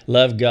said,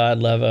 love God,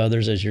 love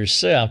others as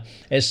yourself.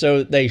 And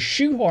so they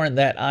shoehorn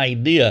that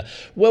idea.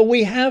 Well,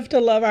 we have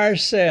to love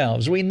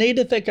ourselves. We need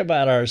to think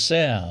about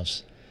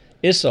ourselves.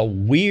 It's a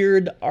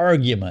weird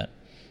argument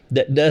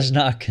that does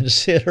not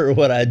consider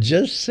what I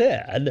just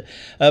said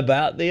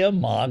about the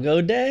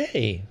Imago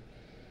Dei.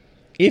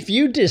 If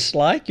you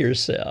dislike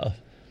yourself,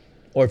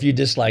 or if you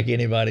dislike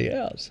anybody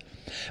else,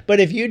 but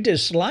if you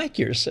dislike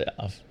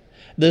yourself,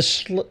 the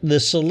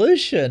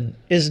solution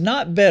is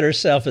not better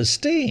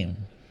self-esteem,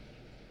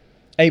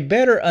 a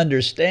better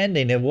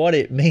understanding of what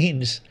it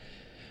means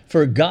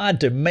for God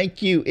to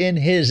make you in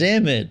His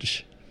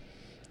image.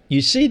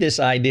 You see this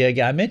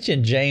idea, I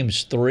mentioned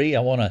James 3. I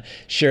want to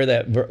share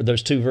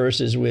those two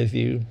verses with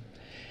you.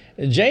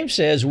 James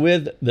says,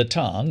 with the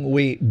tongue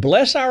we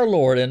bless our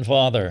Lord and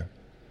Father,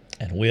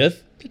 and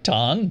with the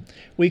tongue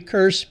we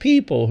curse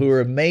people who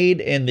are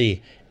made in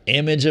the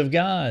image of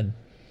God.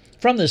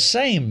 From the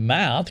same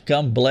mouth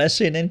come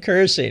blessing and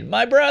cursing.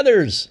 My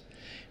brothers,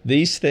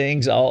 these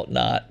things ought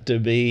not to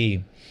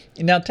be.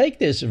 Now take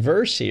this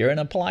verse here and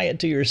apply it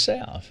to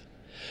yourself.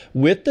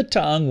 With the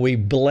tongue we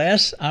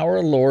bless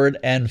our Lord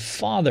and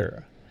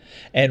Father,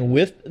 and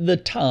with the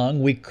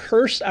tongue we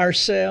curse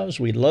ourselves,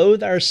 we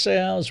loathe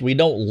ourselves, we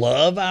don't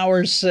love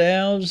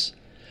ourselves,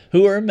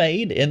 who are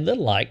made in the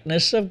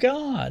likeness of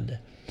God.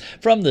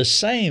 From the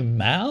same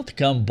mouth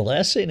come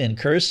blessing and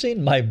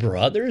cursing. My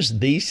brothers,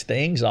 these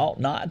things ought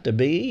not to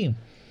be.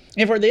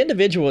 And for the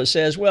individual, it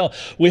says, well,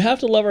 we have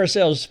to love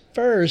ourselves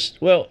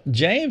first. Well,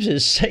 James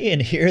is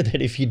saying here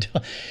that if you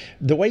don't,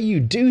 the way you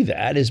do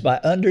that is by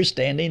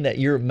understanding that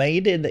you're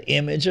made in the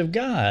image of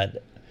God.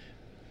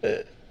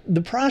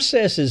 The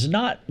process is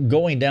not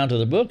going down to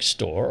the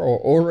bookstore or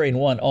ordering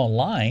one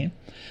online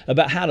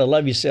about how to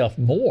love yourself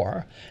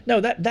more.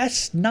 No,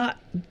 that's not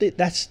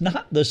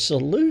the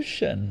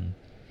solution.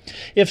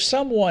 If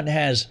someone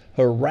has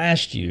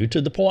harassed you to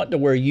the point to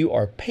where you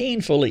are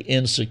painfully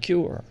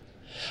insecure,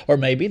 or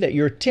maybe that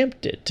you're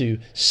tempted to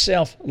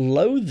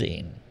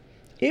self-loathing,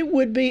 it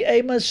would be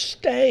a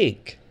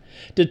mistake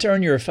to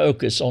turn your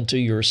focus onto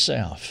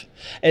yourself,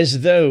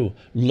 as though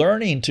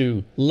learning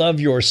to love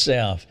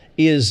yourself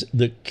is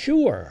the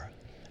cure.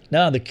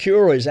 Now, the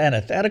cure is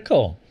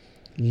antithetical.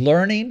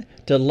 Learning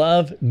to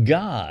love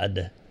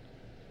God,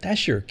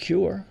 that's your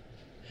cure.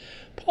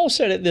 Paul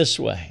said it this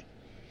way,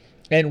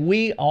 and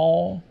we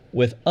all,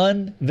 with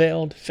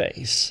unveiled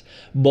face,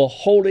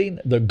 beholding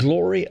the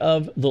glory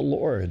of the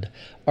Lord,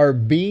 are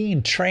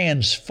being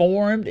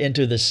transformed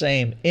into the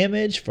same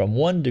image from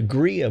one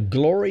degree of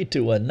glory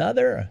to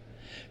another.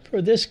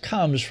 For this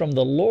comes from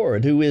the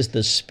Lord, who is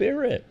the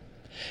Spirit.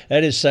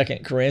 That is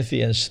 2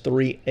 Corinthians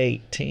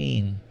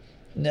 3:18.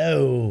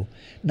 No,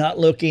 not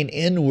looking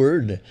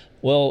inward.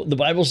 Well, the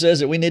Bible says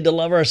that we need to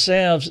love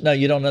ourselves. No,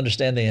 you don't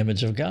understand the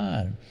image of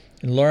God.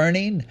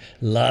 Learning,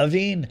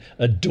 loving,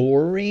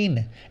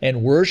 adoring,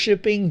 and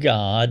worshiping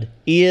God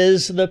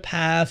is the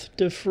path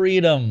to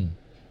freedom.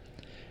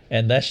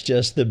 And that's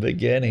just the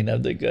beginning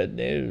of the good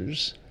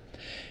news.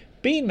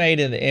 Being made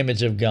in the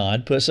image of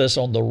God puts us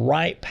on the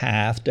right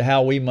path to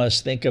how we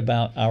must think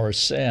about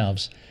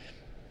ourselves.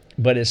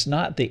 But it's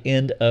not the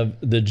end of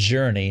the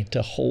journey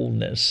to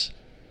wholeness.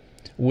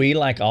 We,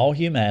 like all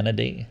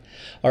humanity,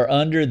 are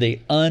under the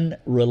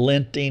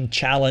unrelenting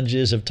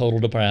challenges of total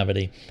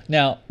depravity.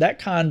 Now, that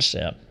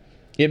concept,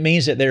 it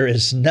means that there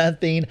is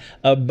nothing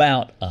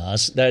about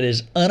us that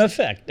is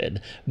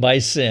unaffected by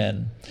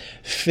sin.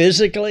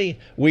 Physically,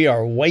 we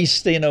are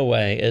wasting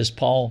away, as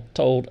Paul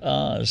told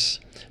us.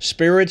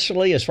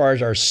 Spiritually, as far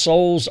as our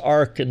souls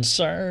are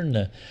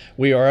concerned,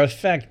 we are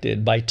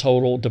affected by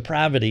total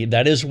depravity.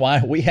 That is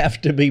why we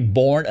have to be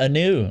born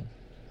anew.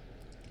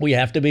 We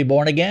have to be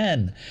born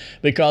again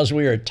because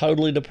we are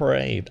totally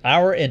depraved.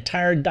 Our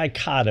entire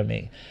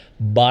dichotomy,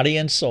 body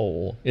and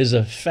soul, is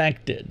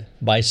affected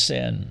by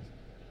sin.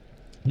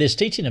 This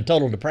teaching of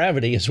total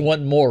depravity is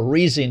one more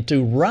reason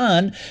to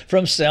run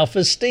from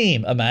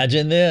self-esteem.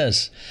 Imagine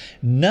this.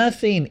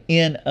 Nothing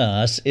in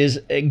us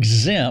is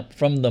exempt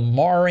from the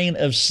marring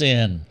of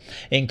sin,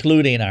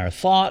 including our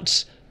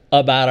thoughts,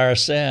 about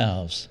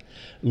ourselves.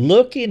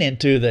 Looking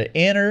into the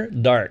inner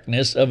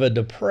darkness of a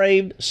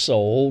depraved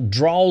soul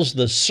draws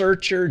the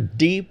searcher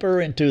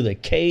deeper into the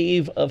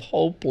cave of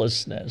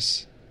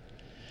hopelessness.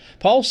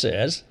 Paul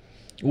says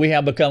we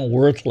have become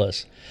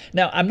worthless.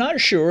 Now, I'm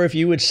not sure if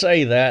you would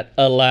say that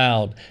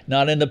aloud,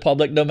 not in the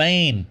public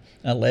domain,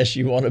 unless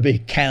you want to be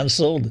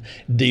canceled,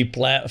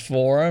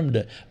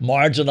 deplatformed,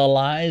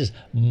 marginalized,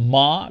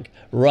 mocked,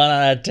 run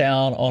out of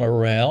town on a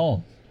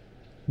rail.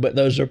 But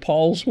those are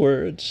Paul's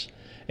words,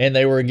 and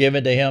they were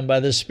given to him by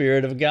the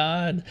Spirit of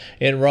God.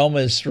 In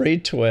Romans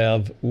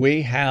 3:12,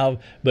 we have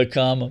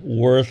become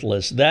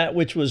worthless. That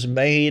which was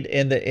made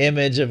in the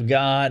image of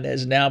God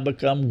has now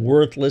become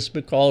worthless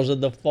because of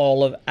the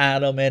fall of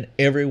Adam, and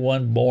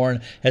everyone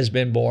born has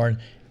been born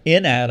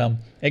in Adam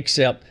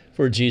except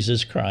for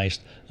Jesus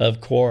Christ,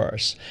 of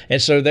course.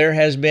 And so there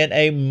has been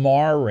a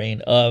marring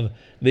of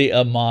the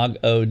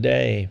Imago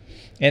Dei.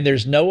 And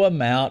there's no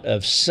amount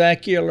of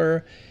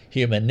secular,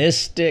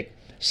 humanistic,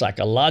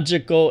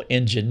 psychological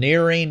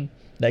engineering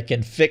that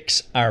can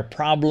fix our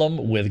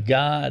problem with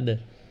God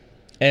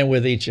and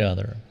with each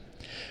other.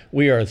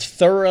 We are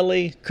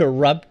thoroughly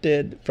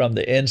corrupted from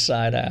the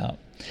inside out.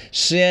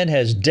 Sin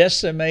has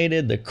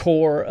decimated the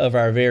core of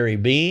our very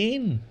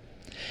being.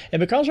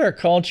 And because our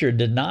culture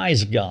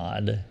denies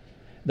God,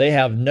 they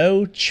have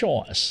no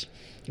choice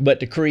but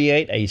to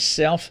create a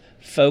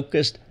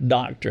self-focused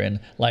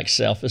doctrine like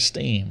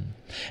self-esteem.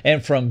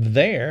 And from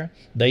there,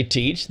 they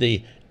teach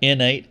the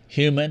innate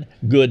human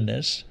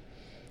goodness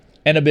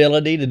and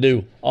ability to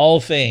do all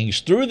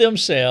things through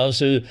themselves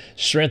who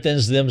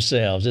strengthens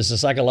themselves. It's a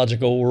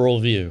psychological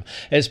worldview.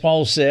 As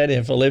Paul said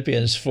in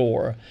Philippians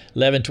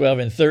 4:11, 12,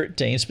 and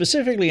 13,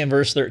 specifically in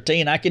verse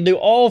 13, I can do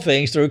all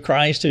things through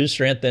Christ who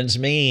strengthens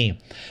me.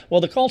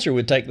 Well, the culture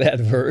would take that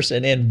verse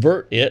and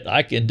invert it.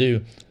 I can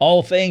do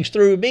all things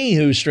through me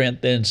who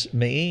strengthens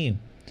me.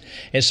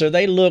 And so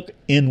they look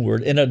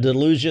inward in a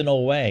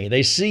delusional way.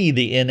 They see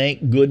the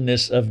innate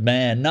goodness of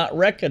man, not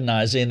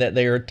recognizing that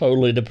they are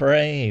totally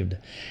depraved.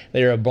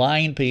 They are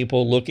blind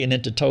people looking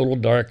into total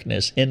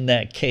darkness in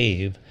that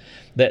cave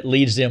that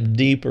leads them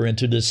deeper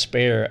into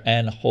despair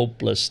and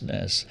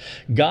hopelessness.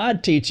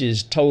 God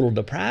teaches total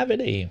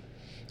depravity,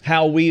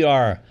 how we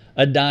are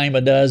a dime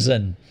a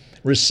dozen,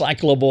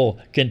 recyclable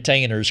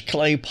containers,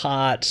 clay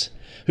pots,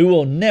 who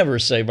will never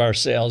save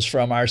ourselves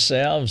from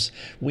ourselves.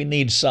 We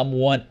need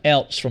someone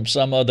else from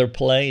some other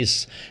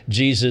place.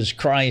 Jesus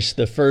Christ,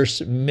 the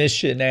first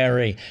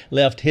missionary,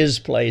 left his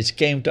place,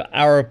 came to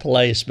our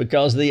place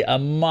because the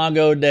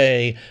Imago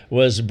Dei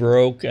was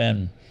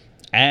broken.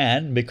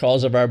 And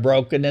because of our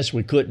brokenness,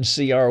 we couldn't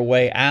see our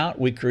way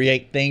out. We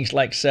create things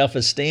like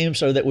self-esteem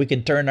so that we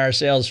can turn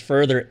ourselves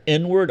further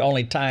inward,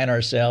 only tying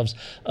ourselves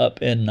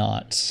up in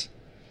knots.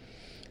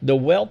 The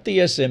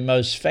wealthiest and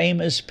most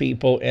famous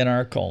people in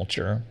our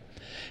culture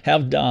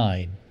have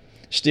died,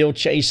 still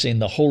chasing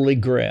the holy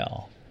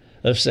grail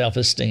of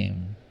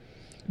self-esteem.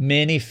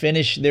 Many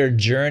finish their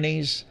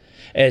journeys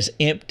as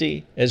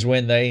empty as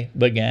when they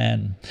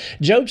began.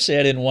 Job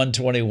said in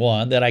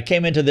 121 that I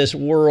came into this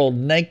world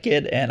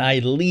naked and I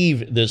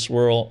leave this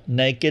world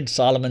naked.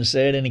 Solomon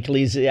said in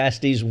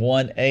Ecclesiastes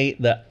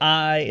 1:8, the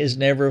eye is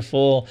never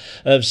full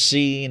of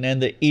seeing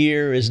and the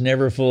ear is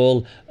never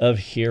full of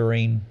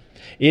hearing.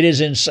 It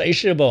is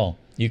insatiable.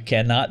 You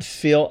cannot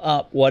fill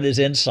up what is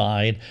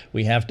inside.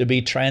 We have to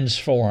be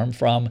transformed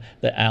from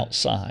the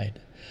outside.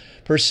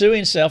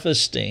 Pursuing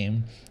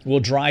self-esteem will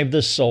drive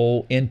the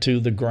soul into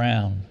the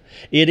ground.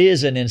 It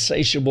is an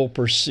insatiable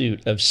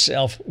pursuit of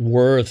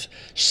self-worth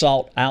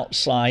sought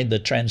outside the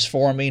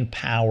transforming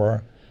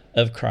power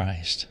of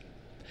Christ.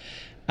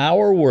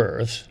 Our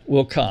worth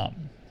will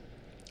come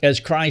as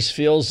Christ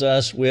fills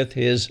us with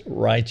his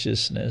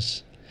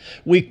righteousness.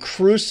 We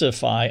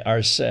crucify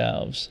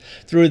ourselves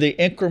through the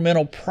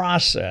incremental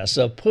process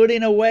of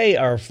putting away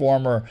our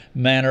former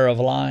manner of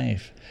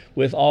life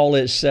with all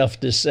its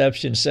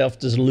self-deception,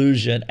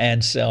 self-delusion,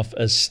 and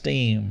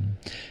self-esteem.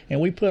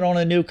 And we put on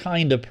a new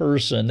kind of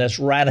person that's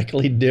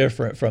radically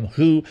different from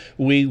who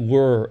we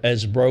were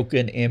as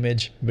broken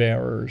image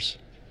bearers.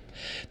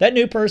 That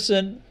new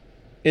person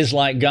is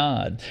like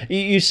God.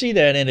 You see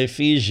that in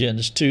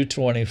Ephesians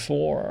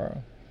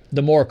 2:24.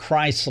 The more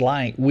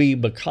Christ-like we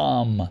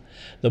become,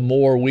 the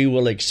more we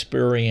will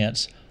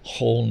experience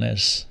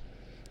wholeness.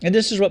 And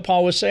this is what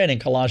Paul was saying in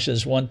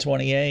Colossians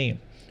 1:28,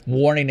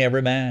 warning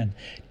every man,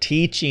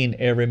 teaching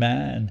every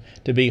man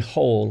to be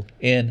whole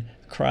in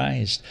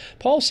Christ.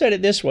 Paul said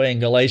it this way in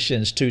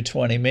Galatians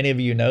 2:20. Many of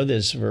you know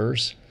this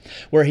verse,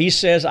 where he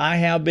says, I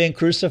have been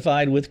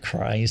crucified with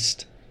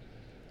Christ.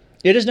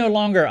 It is no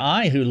longer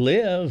I who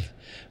live,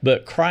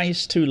 but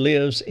Christ who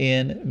lives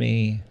in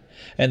me.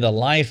 And the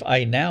life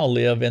I now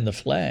live in the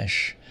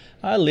flesh,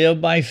 I live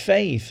by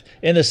faith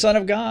in the Son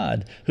of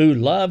God, who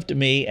loved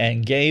me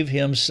and gave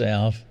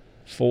himself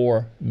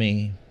for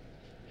me.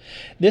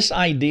 This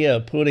idea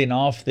of putting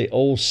off the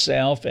old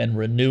self and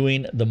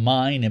renewing the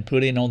mind and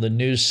putting on the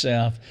new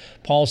self,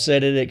 Paul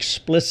said it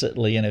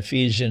explicitly in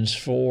Ephesians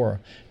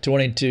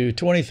 4:22,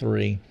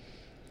 23,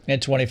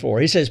 and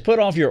 24. He says, put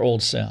off your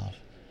old self,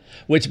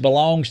 which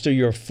belongs to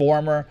your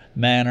former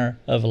manner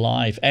of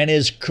life and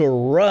is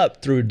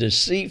corrupt through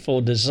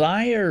deceitful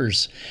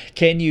desires.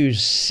 Can you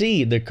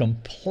see the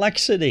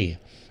complexity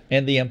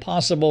and the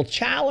impossible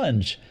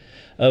challenge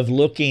of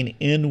looking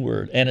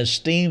inward and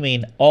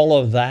esteeming all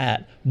of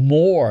that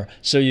more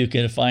so you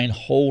can find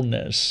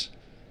wholeness?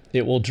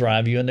 It will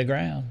drive you in the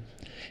ground.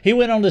 He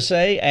went on to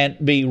say,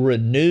 and be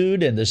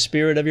renewed in the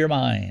spirit of your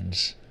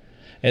minds.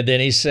 And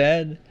then he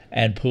said,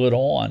 and put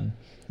on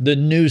the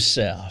new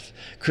self,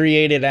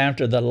 created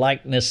after the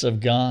likeness of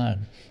God,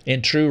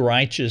 in true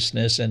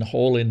righteousness and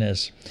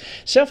holiness.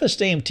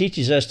 Self-esteem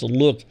teaches us to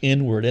look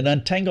inward and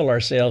untangle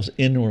ourselves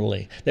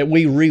inwardly, that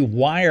we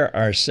rewire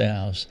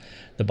ourselves.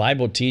 The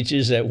Bible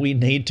teaches that we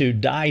need to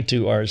die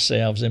to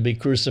ourselves and be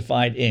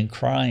crucified in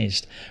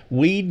Christ.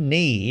 We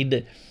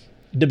need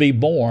to be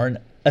born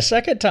a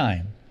second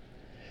time.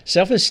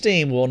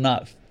 Self-esteem will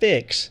not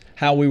fix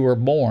how we were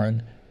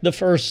born the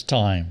first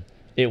time.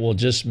 It will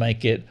just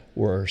make it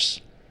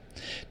worse.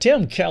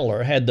 Tim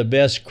Keller had the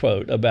best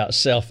quote about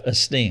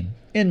self-esteem,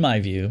 in my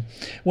view,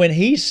 when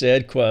he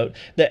said, quote,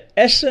 "The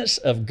essence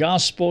of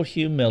gospel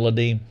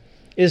humility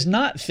is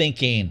not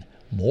thinking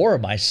more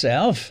of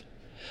myself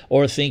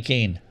or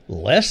thinking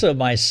less of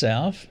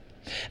myself.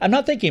 I'm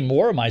not thinking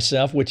more of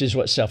myself, which is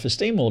what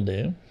self-esteem will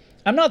do.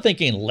 I'm not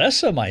thinking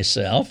less of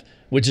myself,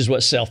 which is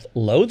what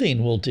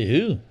self-loathing will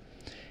do."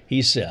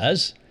 He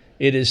says,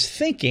 it is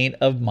thinking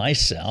of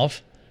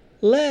myself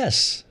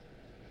less.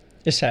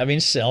 It's having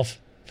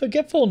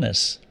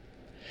self-forgetfulness.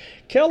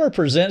 Keller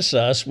presents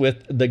us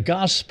with the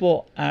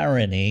gospel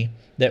irony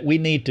that we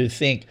need to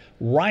think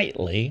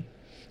rightly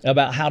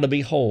about how to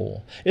be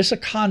whole. It's a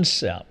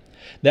concept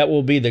that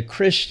will be the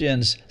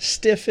Christian's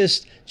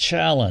stiffest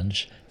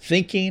challenge,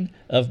 thinking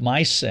of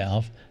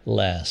myself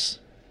less.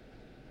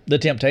 The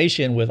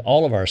temptation with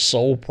all of our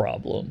soul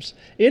problems,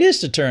 it is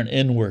to turn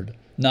inward,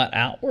 not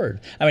outward.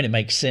 I mean, it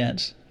makes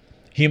sense,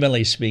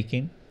 humanly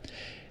speaking.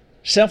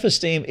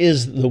 Self-esteem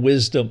is the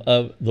wisdom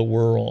of the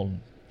world.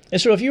 And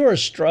so if you are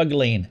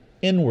struggling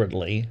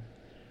inwardly,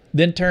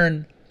 then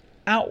turn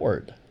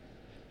outward.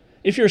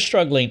 If you're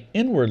struggling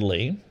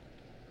inwardly,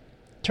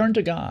 turn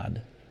to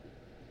God.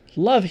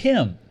 Love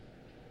Him,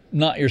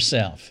 not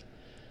yourself.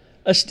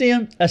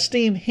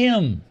 Esteem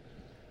Him,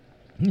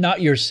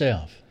 not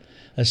yourself.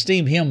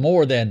 Esteem Him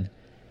more than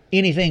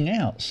anything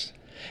else.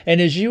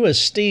 And as you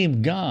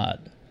esteem God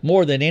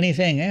more than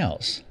anything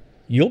else,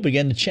 you'll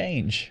begin to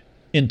change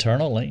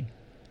internally.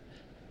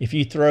 If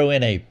you throw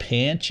in a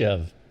pinch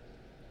of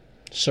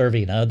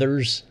serving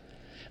others,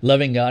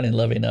 loving God and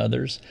loving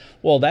others,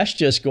 well, that's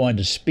just going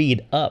to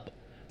speed up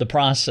the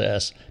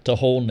process to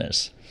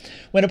wholeness.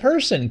 When a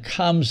person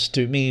comes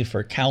to me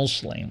for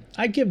counseling,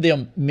 I give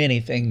them many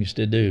things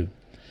to do.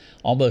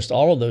 Almost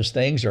all of those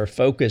things are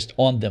focused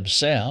on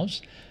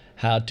themselves,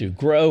 how to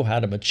grow, how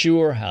to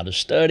mature, how to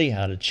study,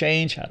 how to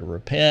change, how to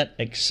repent,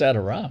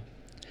 etc.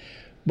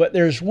 But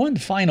there's one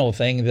final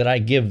thing that I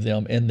give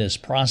them in this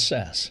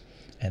process,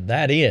 and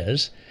that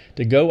is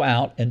to go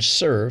out and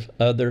serve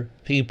other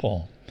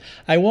people.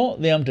 I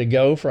want them to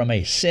go from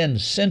a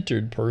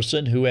sin-centered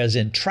person who has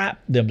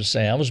entrapped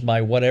themselves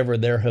by whatever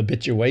their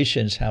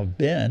habituations have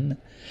been,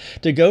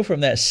 to go from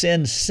that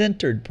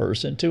sin-centered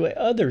person to an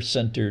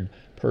other-centered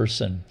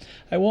person.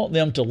 I want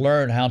them to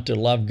learn how to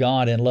love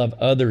God and love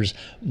others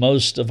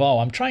most of all.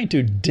 I'm trying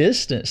to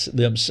distance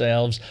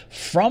themselves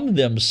from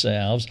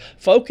themselves,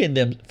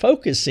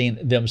 focusing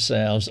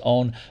themselves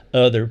on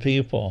other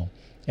people.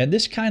 And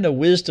this kind of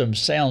wisdom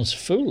sounds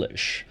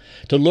foolish,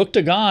 to look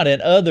to God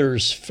and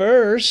others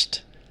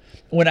first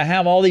when I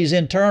have all these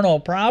internal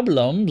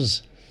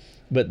problems.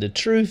 But the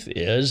truth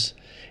is,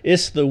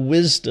 it's the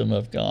wisdom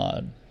of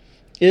God.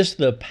 It's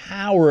the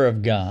power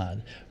of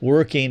God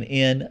working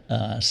in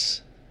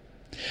us.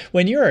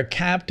 When you are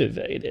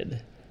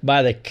captivated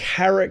by the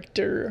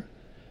character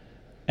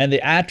and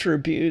the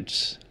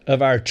attributes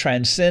of our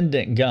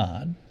transcendent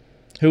God,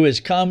 who has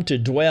come to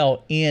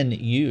dwell in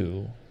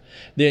you,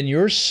 then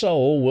your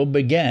soul will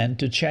begin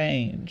to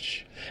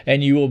change,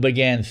 and you will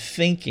begin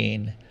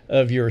thinking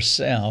of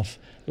yourself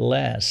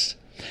less.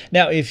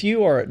 Now, if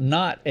you are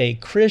not a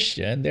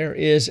Christian, there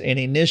is an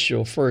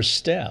initial first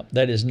step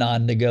that is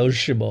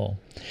non-negotiable.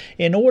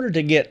 In order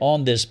to get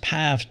on this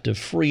path to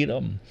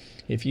freedom,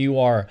 if you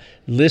are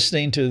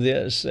listening to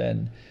this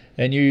and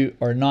you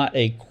are not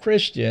a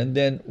Christian,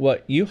 then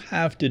what you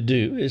have to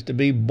do is to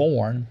be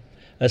born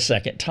a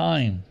second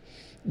time.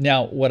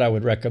 Now, what I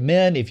would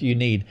recommend, if you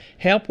need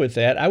help with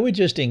that, I would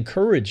just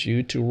encourage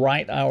you to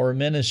write our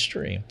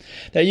ministry.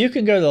 Now, you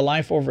can go to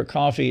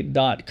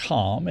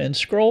lifeovercoffee.com and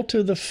scroll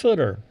to the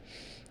footer.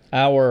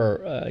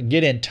 Our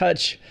Get in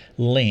Touch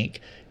link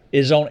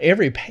is on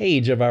every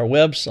page of our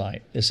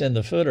website. It's in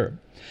the footer.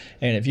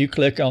 And if you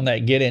click on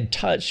that Get in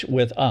Touch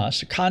with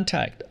us,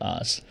 contact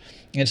us,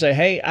 and say,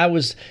 hey, I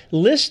was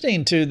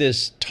listening to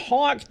this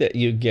talk that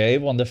you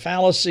gave on the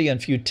fallacy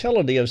and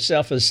futility of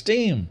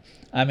self-esteem.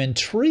 I'm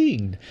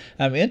intrigued.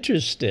 I'm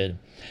interested.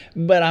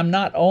 But I'm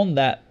not on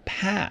that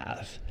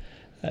path.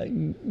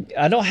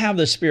 I don't have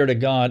the Spirit of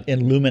God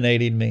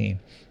illuminating me.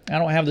 I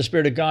don't have the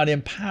Spirit of God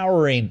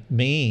empowering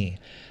me.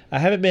 I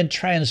haven't been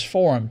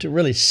transformed to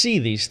really see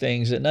these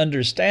things and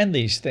understand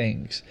these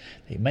things.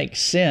 They make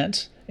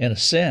sense in a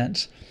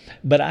sense,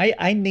 but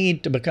I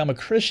need to become a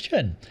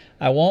Christian.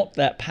 I want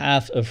that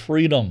path of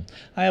freedom.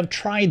 I have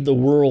tried the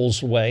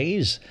world's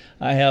ways.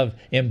 I have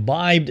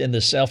imbibed in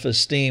the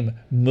self-esteem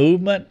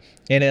movement,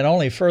 and it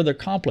only further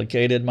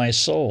complicated my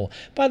soul.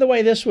 By the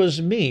way, this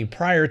was me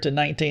prior to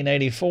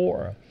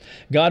 1984.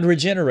 God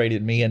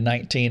regenerated me in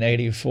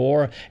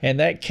 1984, and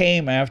that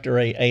came after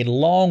a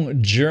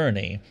long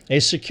journey, a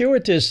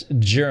circuitous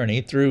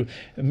journey through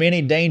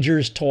many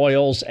dangers,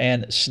 toils,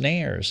 and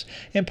snares.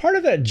 And part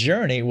of that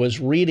journey was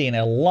reading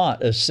a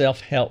lot of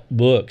self-help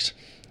books.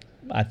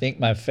 I think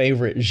my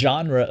favorite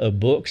genre of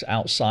books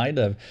outside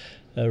of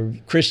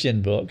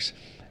Christian books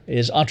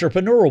is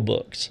entrepreneurial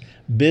books,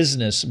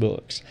 business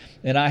books.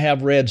 And I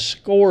have read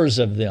scores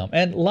of them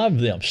and love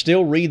them,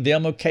 still read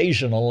them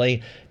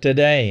occasionally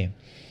today.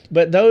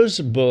 But those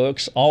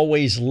books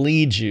always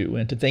lead you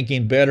into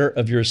thinking better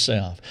of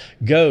yourself.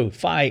 Go,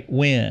 fight,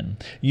 win.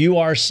 You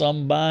are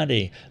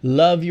somebody.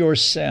 Love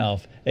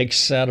yourself,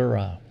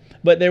 etc.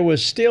 But there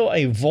was still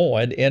a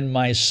void in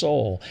my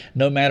soul,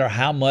 no matter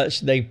how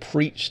much they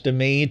preached to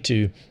me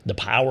to the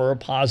power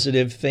of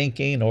positive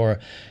thinking or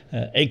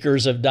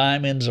acres of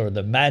diamonds or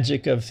the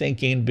magic of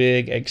thinking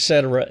big,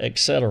 etc.,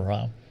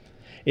 etc.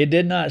 It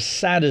did not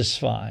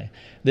satisfy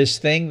this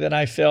thing that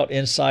I felt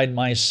inside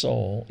my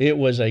soul. It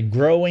was a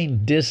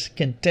growing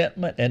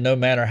discontentment, and no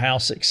matter how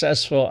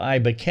successful I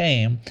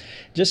became,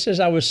 just as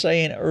I was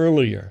saying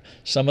earlier,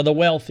 some of the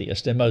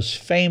wealthiest and most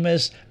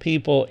famous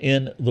people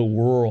in the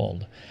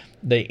world,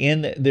 they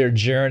end their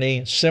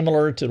journey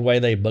similar to the way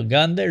they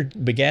began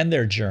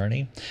their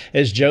journey.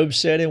 As Job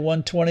said in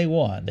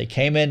 121, they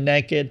came in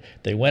naked,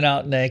 they went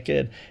out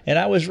naked, and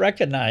I was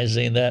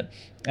recognizing that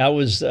I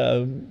was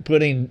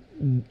putting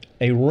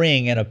a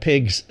ring in a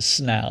pig's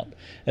snout,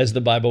 as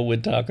the Bible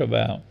would talk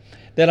about.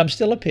 That I'm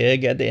still a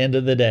pig at the end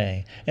of the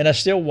day, and I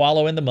still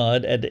wallow in the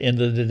mud at the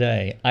end of the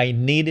day. I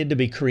needed to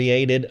be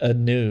created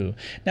anew.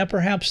 Now,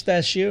 perhaps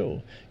that's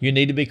you. You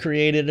need to be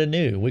created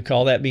anew. We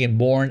call that being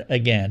born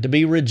again, to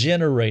be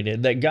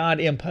regenerated, that God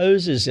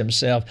imposes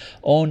Himself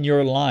on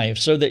your life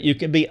so that you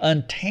can be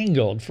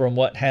untangled from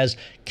what has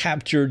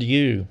captured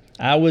you.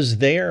 I was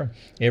there.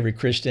 Every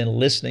Christian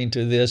listening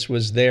to this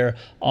was there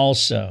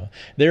also.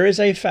 There is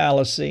a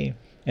fallacy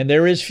and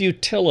there is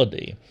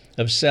futility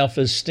of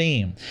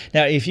self-esteem.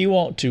 Now, if you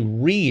want to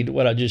read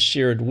what I just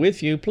shared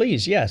with you,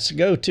 please, yes,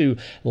 go to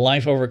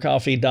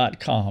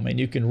lifeovercoffee.com and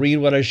you can read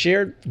what I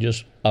shared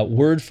just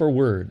word for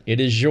word. It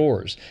is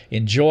yours.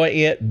 Enjoy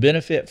it,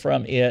 benefit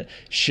from it,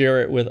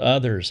 share it with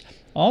others.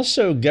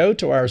 Also, go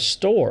to our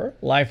store,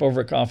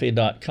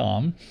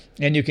 lifeovercoffee.com,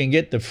 and you can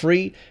get the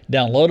free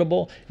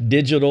downloadable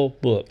digital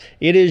book.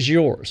 It is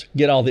yours.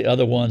 Get all the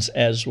other ones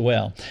as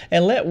well.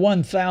 And let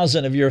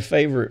 1,000 of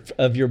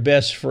your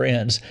best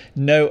friends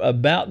know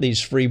about these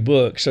free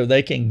books so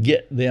they can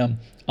get them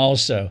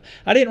also.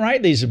 I didn't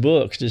write these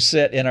books to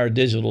sit in our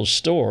digital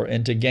store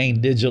and to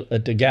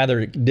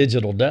gather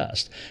digital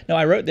dust. No,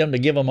 I wrote them to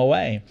give them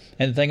away.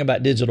 And the thing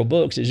about digital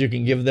books is you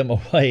can give them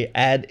away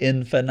ad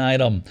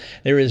infinitum.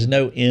 There is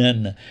no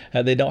end.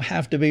 They don't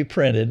have to be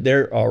printed.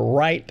 They're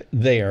right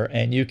there,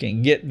 and you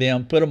can get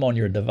them, put them on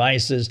your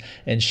devices,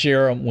 and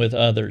share them with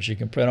others. You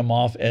can print them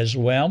off as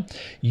well.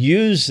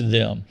 Use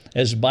them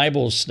as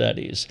Bible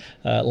studies,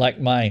 like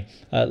my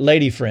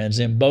lady friends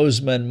in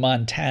Bozeman,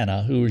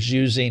 Montana, who is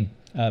using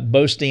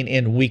Boasting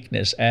in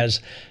Weakness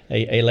as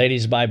a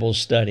ladies' Bible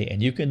study.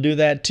 And you can do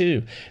that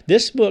too.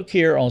 This book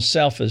here on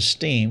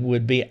self-esteem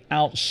would be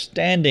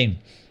outstanding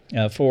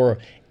for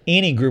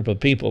any group of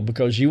people,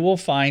 because you will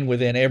find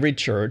within every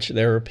church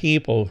there are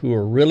people who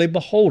are really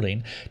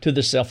beholding to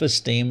the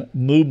self-esteem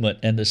movement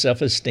and the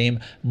self-esteem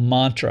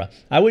mantra.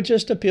 I would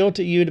just appeal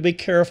to you to be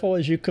careful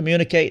as you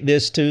communicate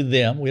this to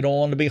them. We don't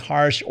want to be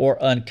harsh or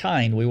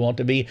unkind. We want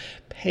to be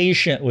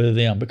patient with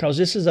them, because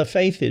this is a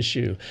faith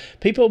issue.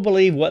 People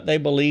believe what they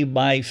believe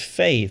by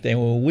faith, and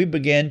when we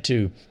begin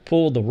to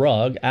pull the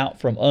rug out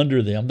from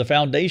under them, the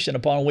foundation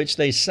upon which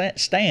they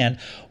stand,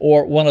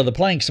 or one of the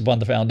planks upon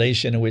the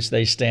foundation in which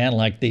they stand,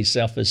 like the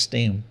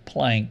self-esteem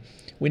plank,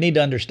 we need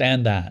to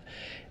understand that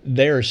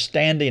they're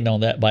standing on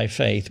that by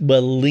faith,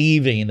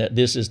 believing that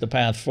this is the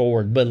path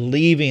forward,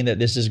 believing that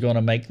this is going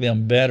to make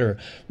them better,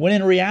 when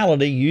in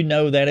reality you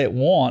know that it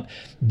won't,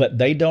 but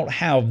they don't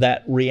have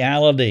that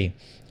reality.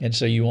 And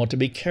so you want to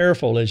be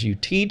careful as you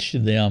teach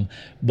them,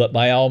 but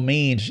by all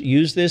means,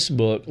 use this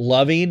book,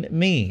 Loving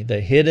Me,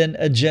 The Hidden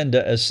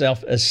Agenda of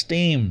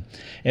Self-Esteem,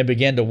 and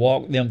begin to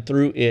walk them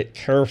through it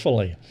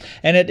carefully.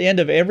 And at the end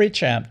of every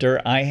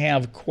chapter, I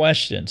have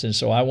questions. And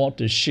so I want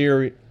to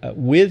share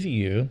with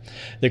you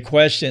the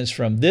questions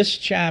from this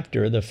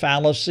chapter, the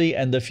fallacy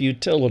and the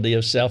futility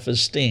of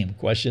self-esteem.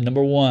 Question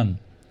number 1,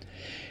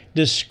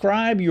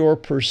 describe your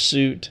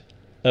pursuit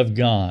of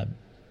God.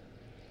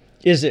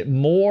 Is it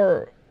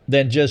more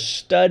than just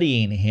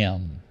studying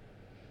Him?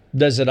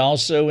 Does it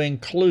also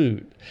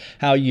include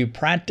how you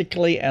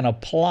practically and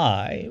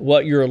apply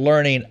what you're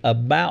learning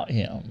about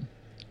Him?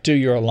 to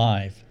your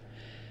life.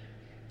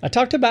 I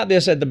talked about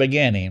this at the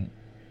beginning.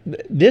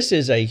 This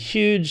is a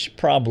huge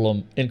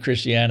problem in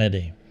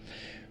Christianity.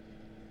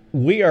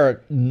 We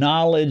are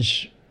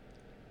knowledge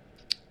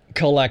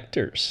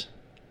collectors.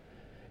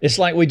 It's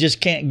like we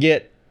just can't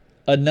get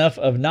enough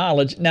of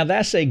knowledge. Now,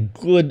 that's a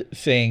good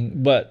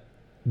thing, but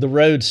the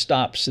road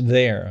stops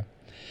there.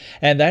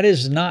 And that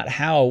is not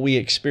how we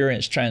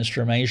experience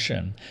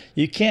transformation.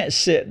 You can't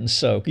sit and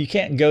soak. You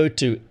can't go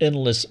to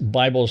endless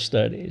Bible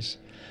studies.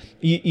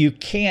 You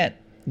can't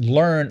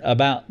learn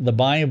about the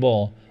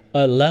Bible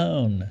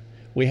alone.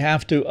 We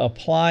have to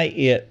apply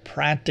it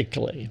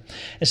practically.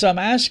 And so I'm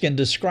asking,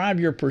 describe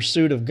your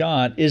pursuit of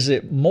God. Is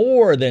it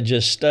more than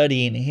just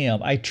studying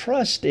Him? I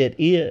trust it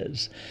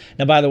is.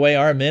 Now, by the way,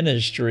 our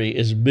ministry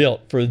is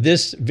built for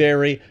this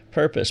very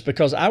purpose,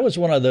 because I was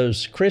one of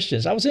those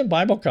Christians. I was in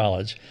Bible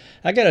college.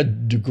 I got a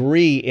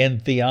degree in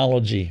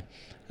theology.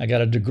 I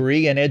got a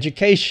degree in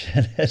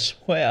education as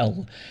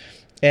well.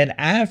 And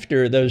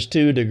after those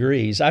 2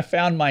 degrees, I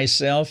found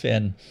myself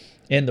in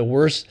the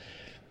worst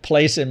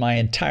place in my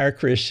entire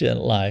Christian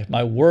life.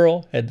 My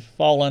world had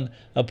fallen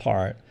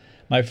apart.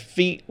 My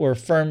feet were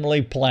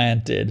firmly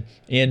planted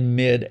in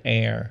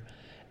midair.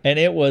 And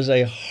it was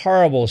a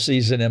horrible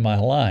season in my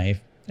life.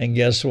 And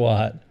guess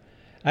what?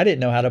 I didn't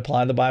know how to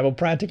apply the Bible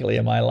practically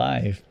in my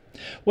life.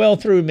 Well,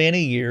 through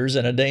many years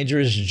and a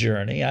dangerous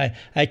journey,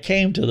 I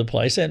came to the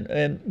place,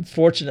 and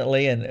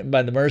fortunately, and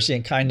by the mercy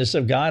and kindness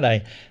of God,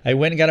 I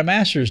went and got a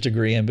master's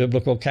degree in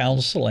biblical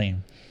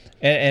counseling.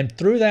 And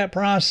through that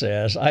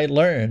process, I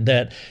learned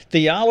that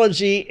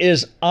theology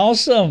is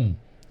awesome.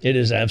 It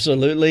is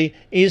absolutely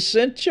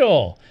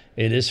essential.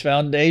 It is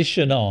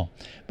foundational.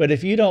 But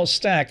if you don't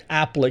stack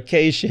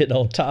application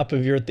on top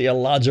of your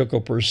theological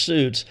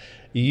pursuits,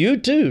 you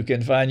too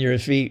can find your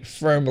feet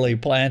firmly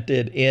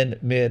planted in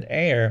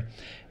midair,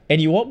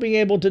 and you won't be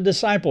able to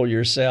disciple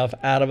yourself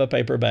out of a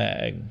paper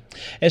bag.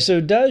 And so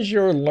does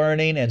your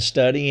learning and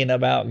studying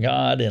about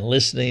God and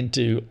listening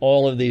to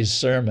all of these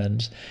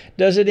sermons,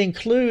 does it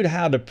include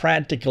how to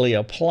practically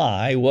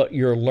apply what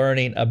you're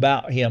learning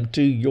about Him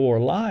to your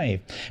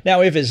life?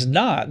 Now, if it's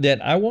not,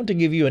 then I want to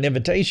give you an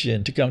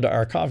invitation to come to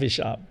our coffee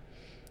shop.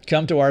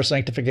 Come to our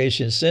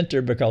Sanctification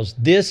Center, because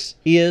this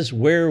is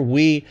where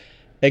we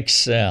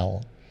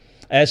excel,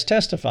 as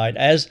testified,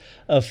 as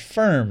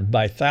affirmed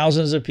by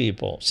thousands of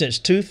people since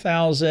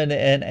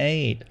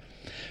 2008.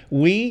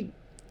 We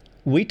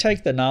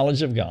take the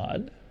knowledge of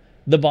God,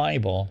 the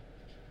Bible,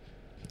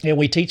 and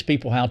we teach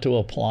people how to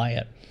apply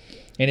it.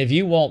 And if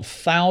you want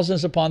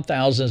thousands upon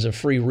thousands of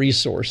free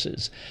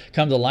resources,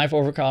 come to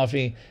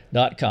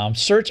lifeovercoffee.com,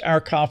 search our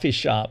coffee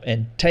shop,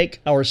 and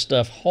take our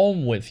stuff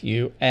home with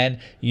you and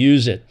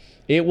use it.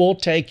 It will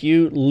take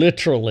you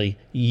literally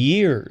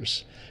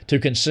years to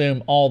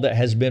consume all that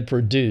has been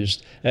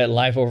produced at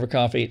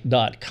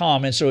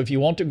lifeovercoffee.com. And so if you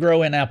want to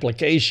grow in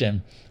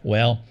application,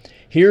 well,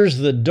 here's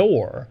the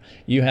door.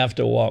 You have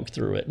to walk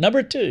through it.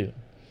 Number 2,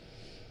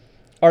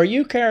 are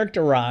you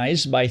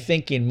characterized by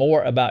thinking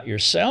more about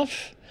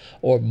yourself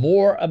or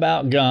more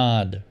about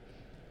God?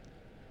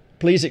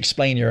 Please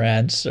explain your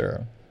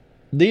answer.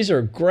 These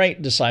are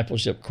great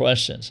discipleship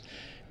questions.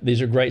 These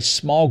are great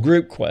small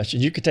group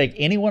questions. You could take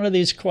any one of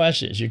these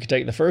questions. You could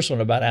take the first one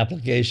about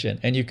application,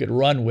 and you could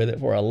run with it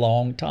for a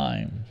long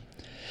time.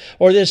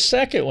 Or this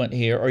second one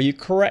here, are you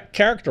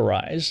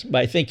characterized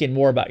by thinking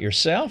more about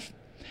yourself,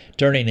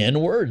 turning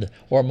inward,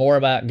 or more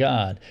about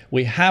God?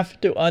 We have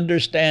to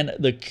understand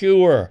the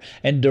cure,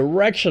 and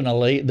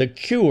directionally, the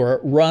cure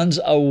runs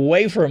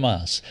away from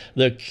us.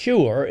 The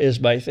cure is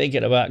by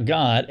thinking about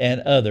God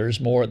and others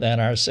more than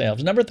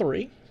ourselves. Number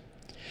 3,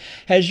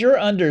 has your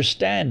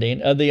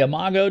understanding of the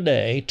Imago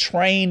Dei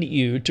trained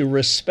you to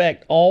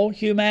respect all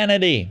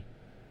humanity,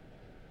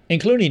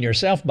 including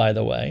yourself, by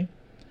the way?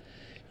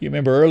 You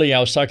remember earlier I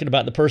was talking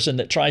about the person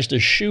that tries to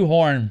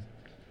shoehorn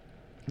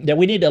that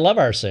we need to love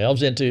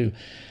ourselves into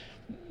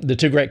the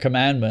 2 great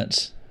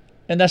commandments.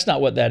 And that's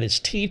not what that is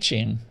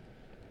teaching.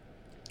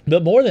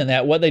 But more than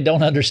that, what they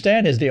don't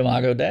understand is the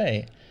Imago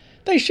Dei.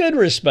 They should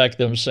respect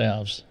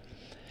themselves.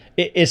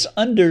 It's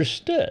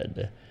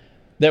understood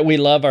that we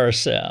love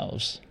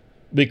ourselves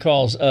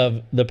because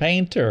of the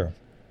painter.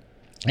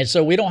 And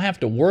so we don't have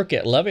to work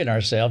at loving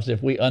ourselves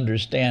if we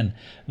understand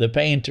the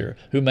painter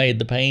who made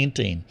the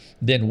painting.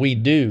 Then we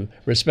do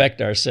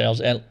respect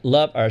ourselves and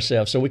love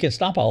ourselves. So we can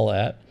stop all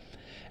that,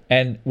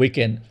 and we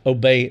can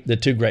obey the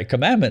 2 great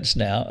commandments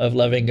now of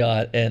loving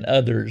God and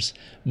others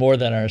more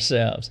than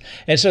ourselves.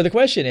 And so the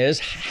question is,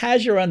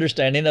 has your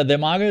understanding of the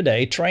Imago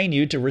Dei trained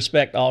you to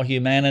respect all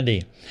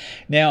humanity?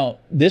 Now,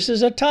 this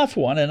is a tough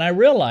one, and I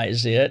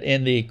realize it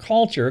in the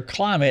culture,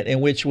 climate in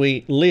which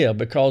we live,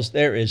 because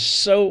there is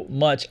so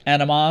much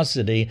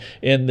animosity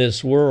in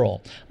this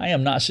world. I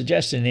am not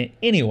suggesting in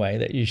any way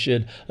that you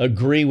should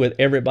agree with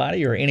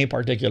everybody or any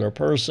particular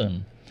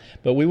person.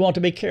 But we want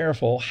to be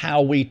careful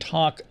how we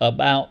talk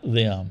about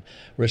them.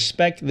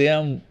 Respect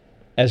them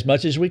as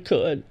much as we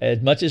could, as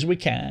much as we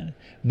can,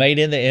 made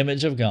in the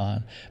image of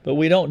God. But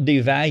we don't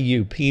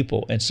devalue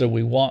people, and so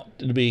we want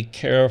to be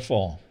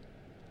careful.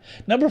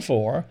 Number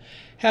 4,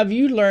 Have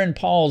you learned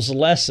Paul's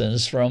lesson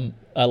from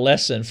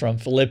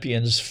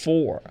Philippians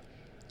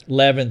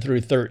 4:11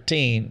 through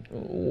 13,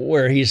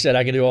 where he said,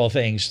 I can do all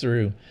things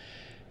through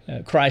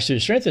Christ who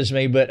strengthens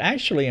me? But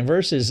actually in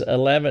verses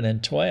 11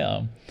 and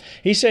 12,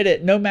 he said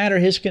that no matter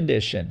his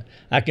condition,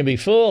 I can be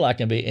full, I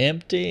can be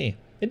empty.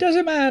 It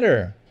doesn't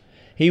matter.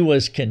 He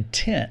was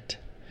content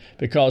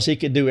because he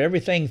could do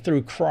everything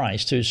through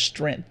Christ who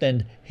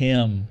strengthened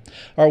him.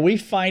 Are we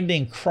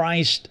finding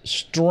Christ's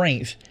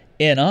strength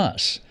in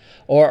us?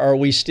 Or are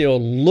we still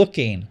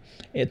looking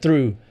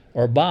through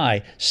or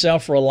by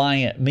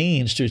self-reliant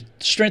means to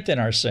strengthen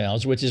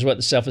ourselves, which is what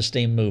the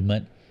self-esteem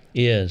movement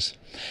is?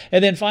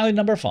 And then finally,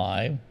 number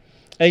 5,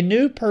 a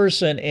new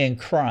person in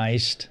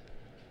Christ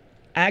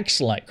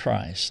acts like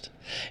Christ.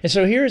 And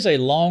so here's a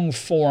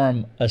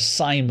long-form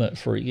assignment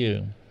for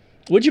you.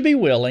 Would you be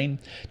willing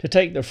to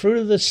take the fruit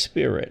of the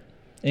Spirit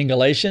in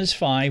Galatians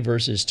 5,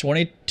 verses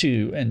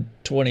 22 and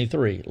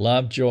 23,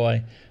 love,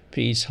 joy,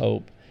 peace,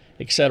 hope,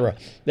 etc.,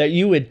 that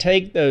you would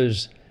take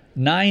those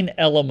 9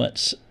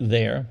 elements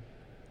there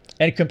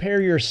and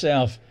compare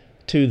yourself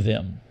to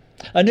them?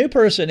 A new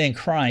person in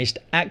Christ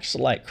acts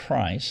like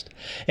Christ.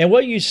 And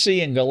what you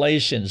see in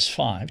Galatians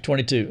 5,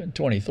 22 and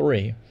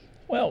 23,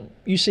 well,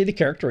 you see the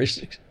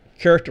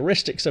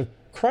characteristics of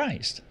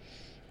Christ.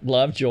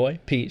 Love, joy,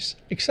 peace,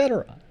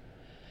 etc.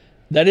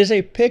 That is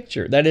a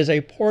picture. That is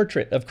a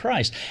portrait of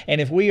Christ. And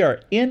if we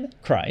are in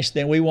Christ,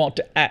 then we want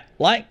to act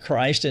like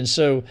Christ. And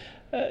so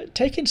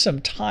taking some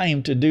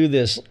time to do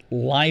this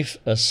life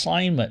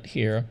assignment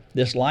here,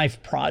 this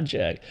life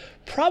project,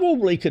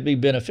 probably could be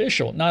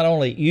beneficial. Not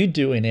only you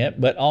doing it,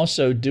 but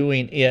also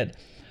doing it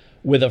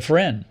with a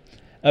friend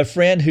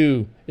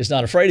who is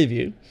not afraid of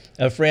you,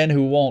 a friend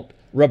who won't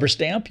rubber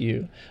stamp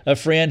you, a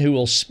friend who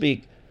will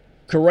speak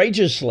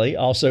courageously,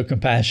 also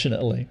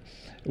compassionately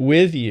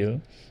with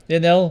you.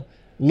 Then they'll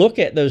look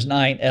at those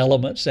 9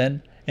 elements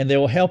and they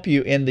will help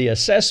you in the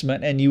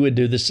assessment, and you would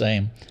do the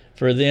same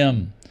for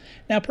them.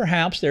 Now,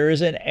 perhaps there is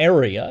an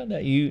area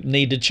that you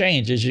need to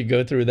change as you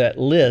go through that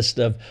list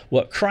of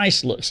what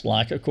Christ looks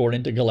like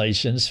according to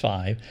Galatians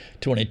 5,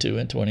 22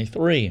 and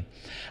 23.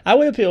 I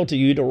would appeal to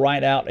you to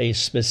write out a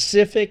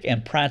specific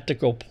and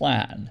practical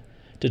plan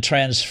to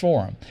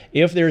transform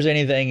if there's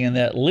anything in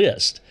that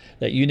list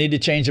that you need to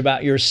change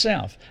about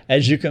yourself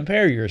as you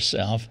compare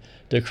yourself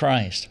to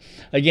Christ.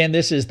 Again,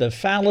 this is the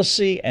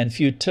fallacy and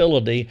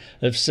futility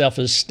of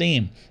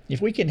self-esteem.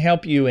 If we can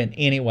help you in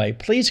any way,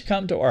 please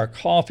come to our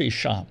coffee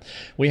shop.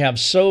 We have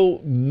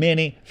so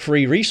many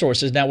free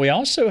resources. Now, we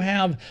also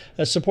have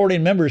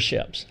supporting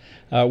memberships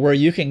where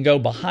you can go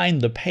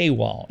behind the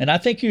paywall, and I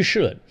think you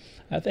should.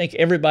 I think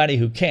everybody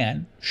who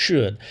can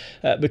should,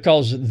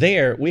 because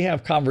there we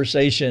have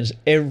conversations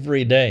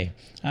every day.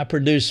 I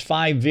produce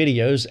 5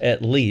 videos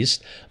at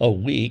least a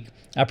week.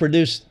 I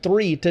produce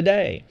 3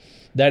 today.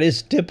 That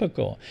is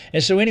typical.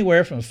 And so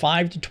anywhere from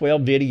 5 to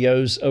 12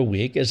 videos a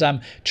week as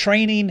I'm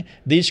training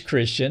these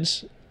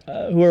Christians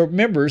who are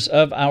members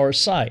of our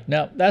site.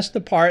 Now, that's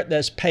the part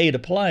that's pay to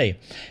play.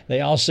 They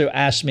also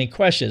ask me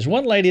questions.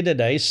 One lady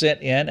today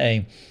sent in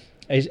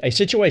a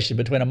situation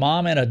between a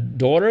mom and a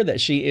daughter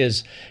that she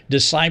is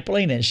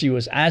discipling, and she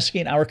was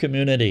asking our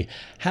community,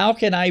 how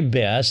can I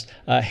best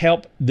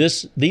help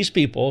these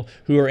people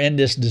who are in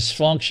this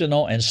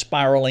dysfunctional and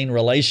spiraling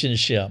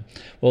relationship?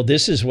 Well,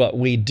 this is what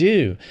we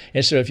do.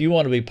 And so if you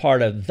want to be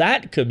part of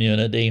that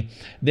community,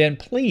 then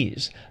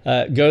please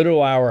go to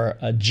our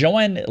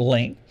join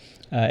link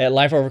at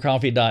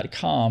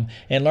lifeovercoffee.com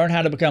and learn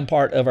how to become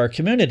part of our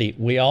community.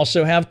 We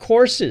also have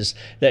courses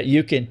that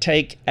you can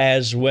take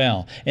as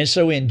well. And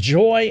so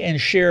enjoy and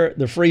share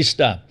the free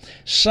stuff.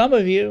 Some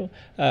of you,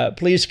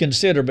 please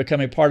consider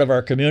becoming part of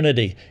our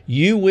community.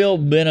 You will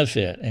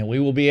benefit, and we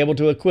will be able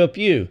to equip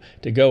you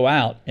to go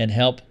out and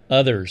help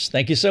others.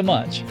 Thank you so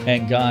much,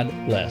 and God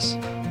bless.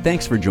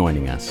 Thanks for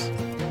joining us.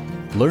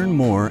 Learn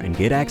more and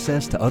get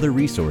access to other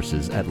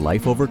resources at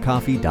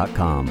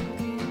lifeovercoffee.com.